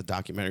 She's got the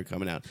documentary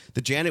coming out.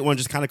 The Janet one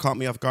just kind of caught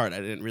me off guard. I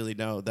didn't really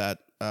know that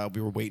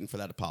we were waiting for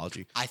that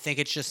apology. I think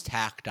it's just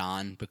tacked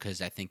on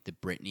because I think the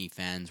Britney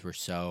fans were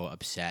so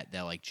upset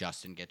that like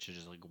Justin gets to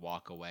just like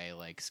walk away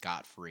like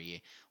scot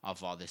free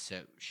off all this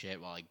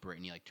shit while like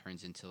Britney like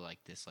turns into like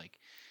this like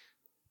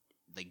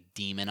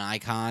demon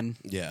icon.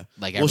 Yeah.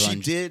 Like she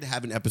did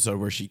have an episode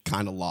where she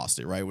kind of lost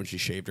it, right, when she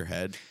shaved her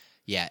head.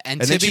 Yeah,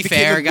 and to be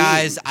fair,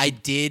 guys, I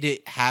did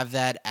have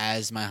that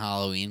as my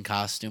Halloween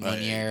costume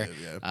one year.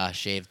 Yeah.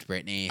 Shaved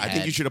Britney. I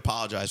think you should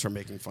apologize for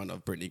making fun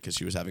of Britney because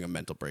she was having a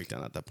mental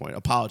breakdown at that point.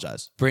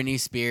 Apologize. Britney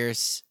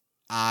Spears,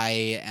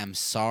 I am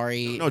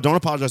sorry. No, don't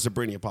apologize to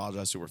Britney.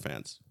 Apologize to her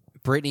fans.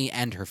 Britney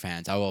and her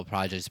fans. I will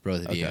apologize to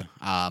both of you.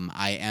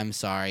 I am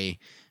sorry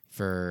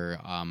for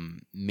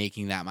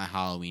making that my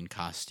Halloween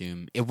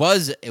costume. It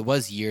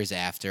was years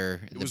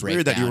after It was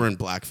weird that you were in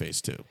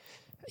blackface too.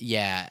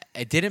 Yeah,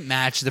 it didn't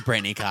match the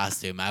Britney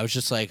costume. I was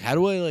just like, how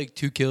do I like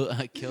kill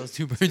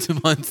two birds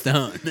with one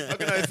stone? How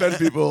can I offend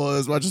people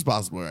as much as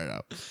possible right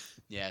now?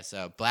 Yeah,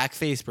 so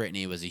blackface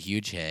Britney was a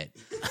huge hit.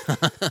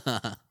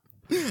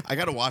 I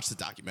got to watch the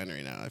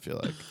documentary now, I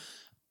feel like.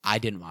 I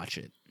didn't watch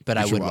it, but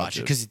I would watch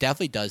it because it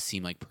definitely does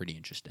seem like pretty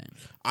interesting.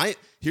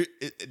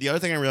 The other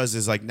thing I realized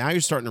is like now you're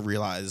starting to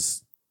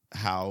realize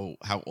how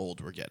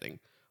old we're getting.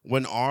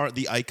 When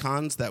the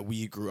icons that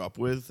we grew up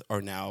with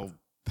are now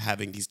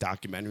having these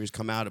documentaries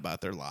come out about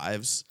their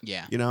lives.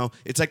 Yeah.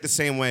 It's like the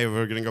same way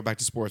we're going to go back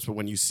to sports, but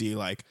when you see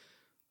like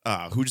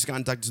who just got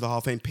inducted to the Hall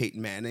of Fame,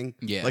 Peyton Manning.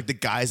 Yeah. Like the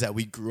guys that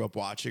we grew up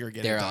watching are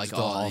getting inducted to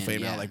the Hall of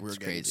Fame now. Like we're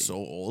getting crazy. So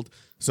old.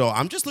 So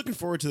I'm just looking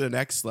forward to the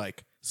next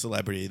like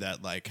celebrity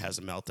that like has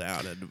a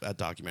meltdown and a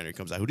documentary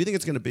comes out. Who do you think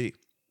it's going to be?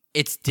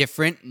 It's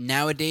different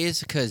nowadays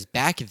because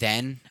back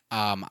then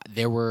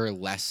there were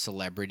less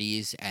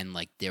celebrities and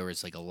like there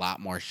was like a lot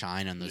more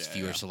shine on those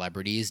fewer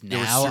celebrities. There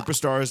now were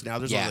superstars. Now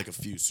there's only like a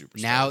few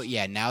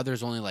superstars. Now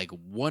there's only like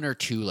one or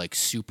two like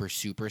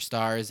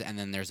superstars, and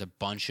then there's a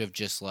bunch of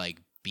just like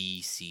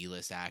B-C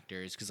list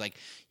actors because like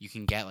you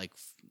can get like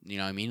you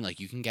know what I mean, like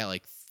you can get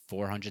like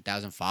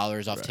 400,000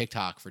 followers off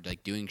TikTok for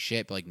like doing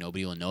shit, but like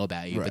nobody will know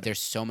about you. But there's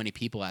so many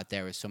people out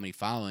there with so many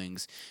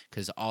followings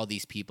because all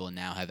these people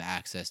now have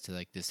access to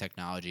like this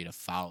technology to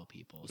follow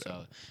people.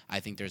 So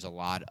I think there's a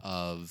lot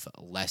of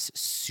less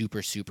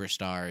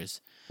superstars.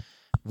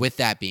 With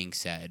that being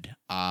said,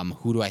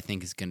 who do I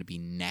think is going to be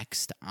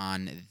next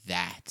on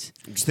that?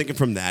 I'm just thinking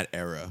from that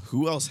era.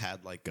 Who else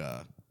had like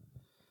a?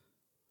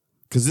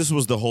 Because this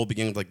was the whole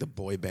beginning of like the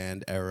boy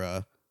band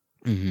era.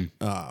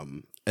 Mm-hmm.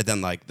 And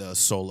then like the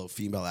solo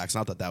female acts.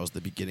 Not that was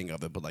the beginning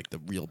of it, but like the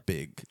real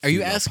big. Are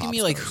you asking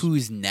me like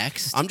who's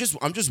next? I'm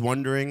just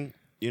wondering.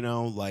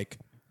 Like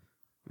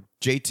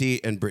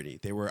JT and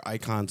Britney, they were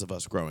icons of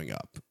us growing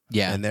up.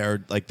 Yeah, and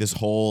they're like this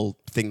whole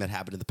thing that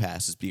happened in the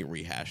past is being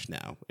rehashed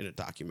now in a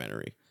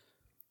documentary.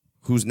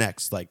 Who's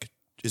next? Like,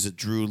 is it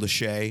Drew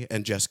Lachey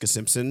and Jessica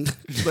Simpson?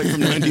 Like from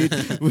 90,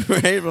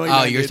 right?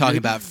 Like you're talking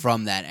about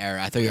from that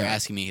era. I thought you were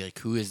asking me like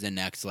who is the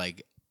next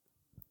like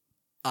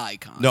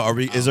icon. No,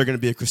 is there going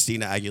to be a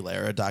Christina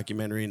Aguilera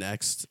documentary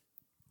next?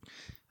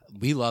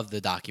 We love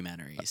the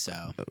documentary,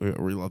 so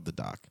We love the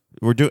doc.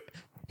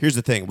 Here's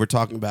the thing. We're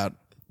talking about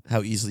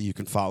how easily you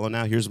can follow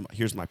now.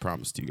 Here's my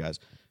promise to you guys.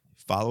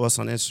 Follow us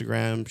on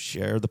Instagram,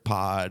 share the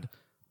pod,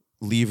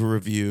 leave a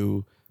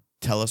review,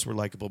 tell us we're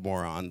likable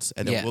morons,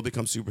 and then Yeah. we'll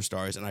become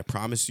superstars. And I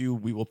promise you,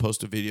 we will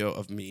post a video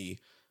of me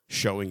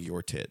showing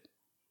your tit.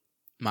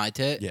 my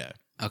tit. Yeah.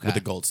 Okay. With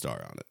a gold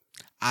star on it.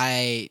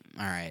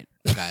 All right.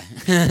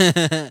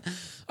 Okay.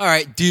 All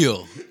right.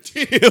 Deal.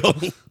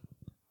 Deal.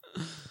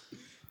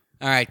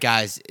 All right,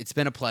 guys. It's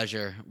been a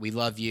pleasure. We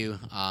love you.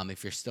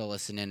 If you're still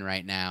listening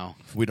right now,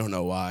 We don't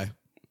know why.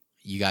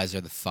 you guys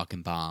are the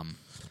fucking bomb.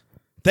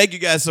 Thank you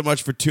guys so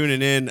much for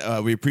tuning in.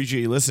 We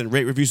appreciate you listening.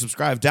 Rate, review,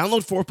 subscribe.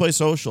 Download 4Play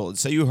Social and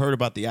say you heard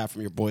about the app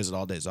from your boys at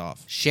All Days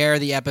Off. Share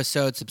the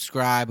episode.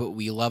 Subscribe.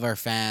 We love our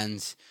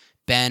fans.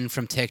 Ben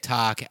from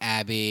TikTok,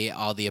 Abby,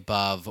 all the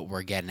above.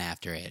 We're getting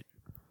after it.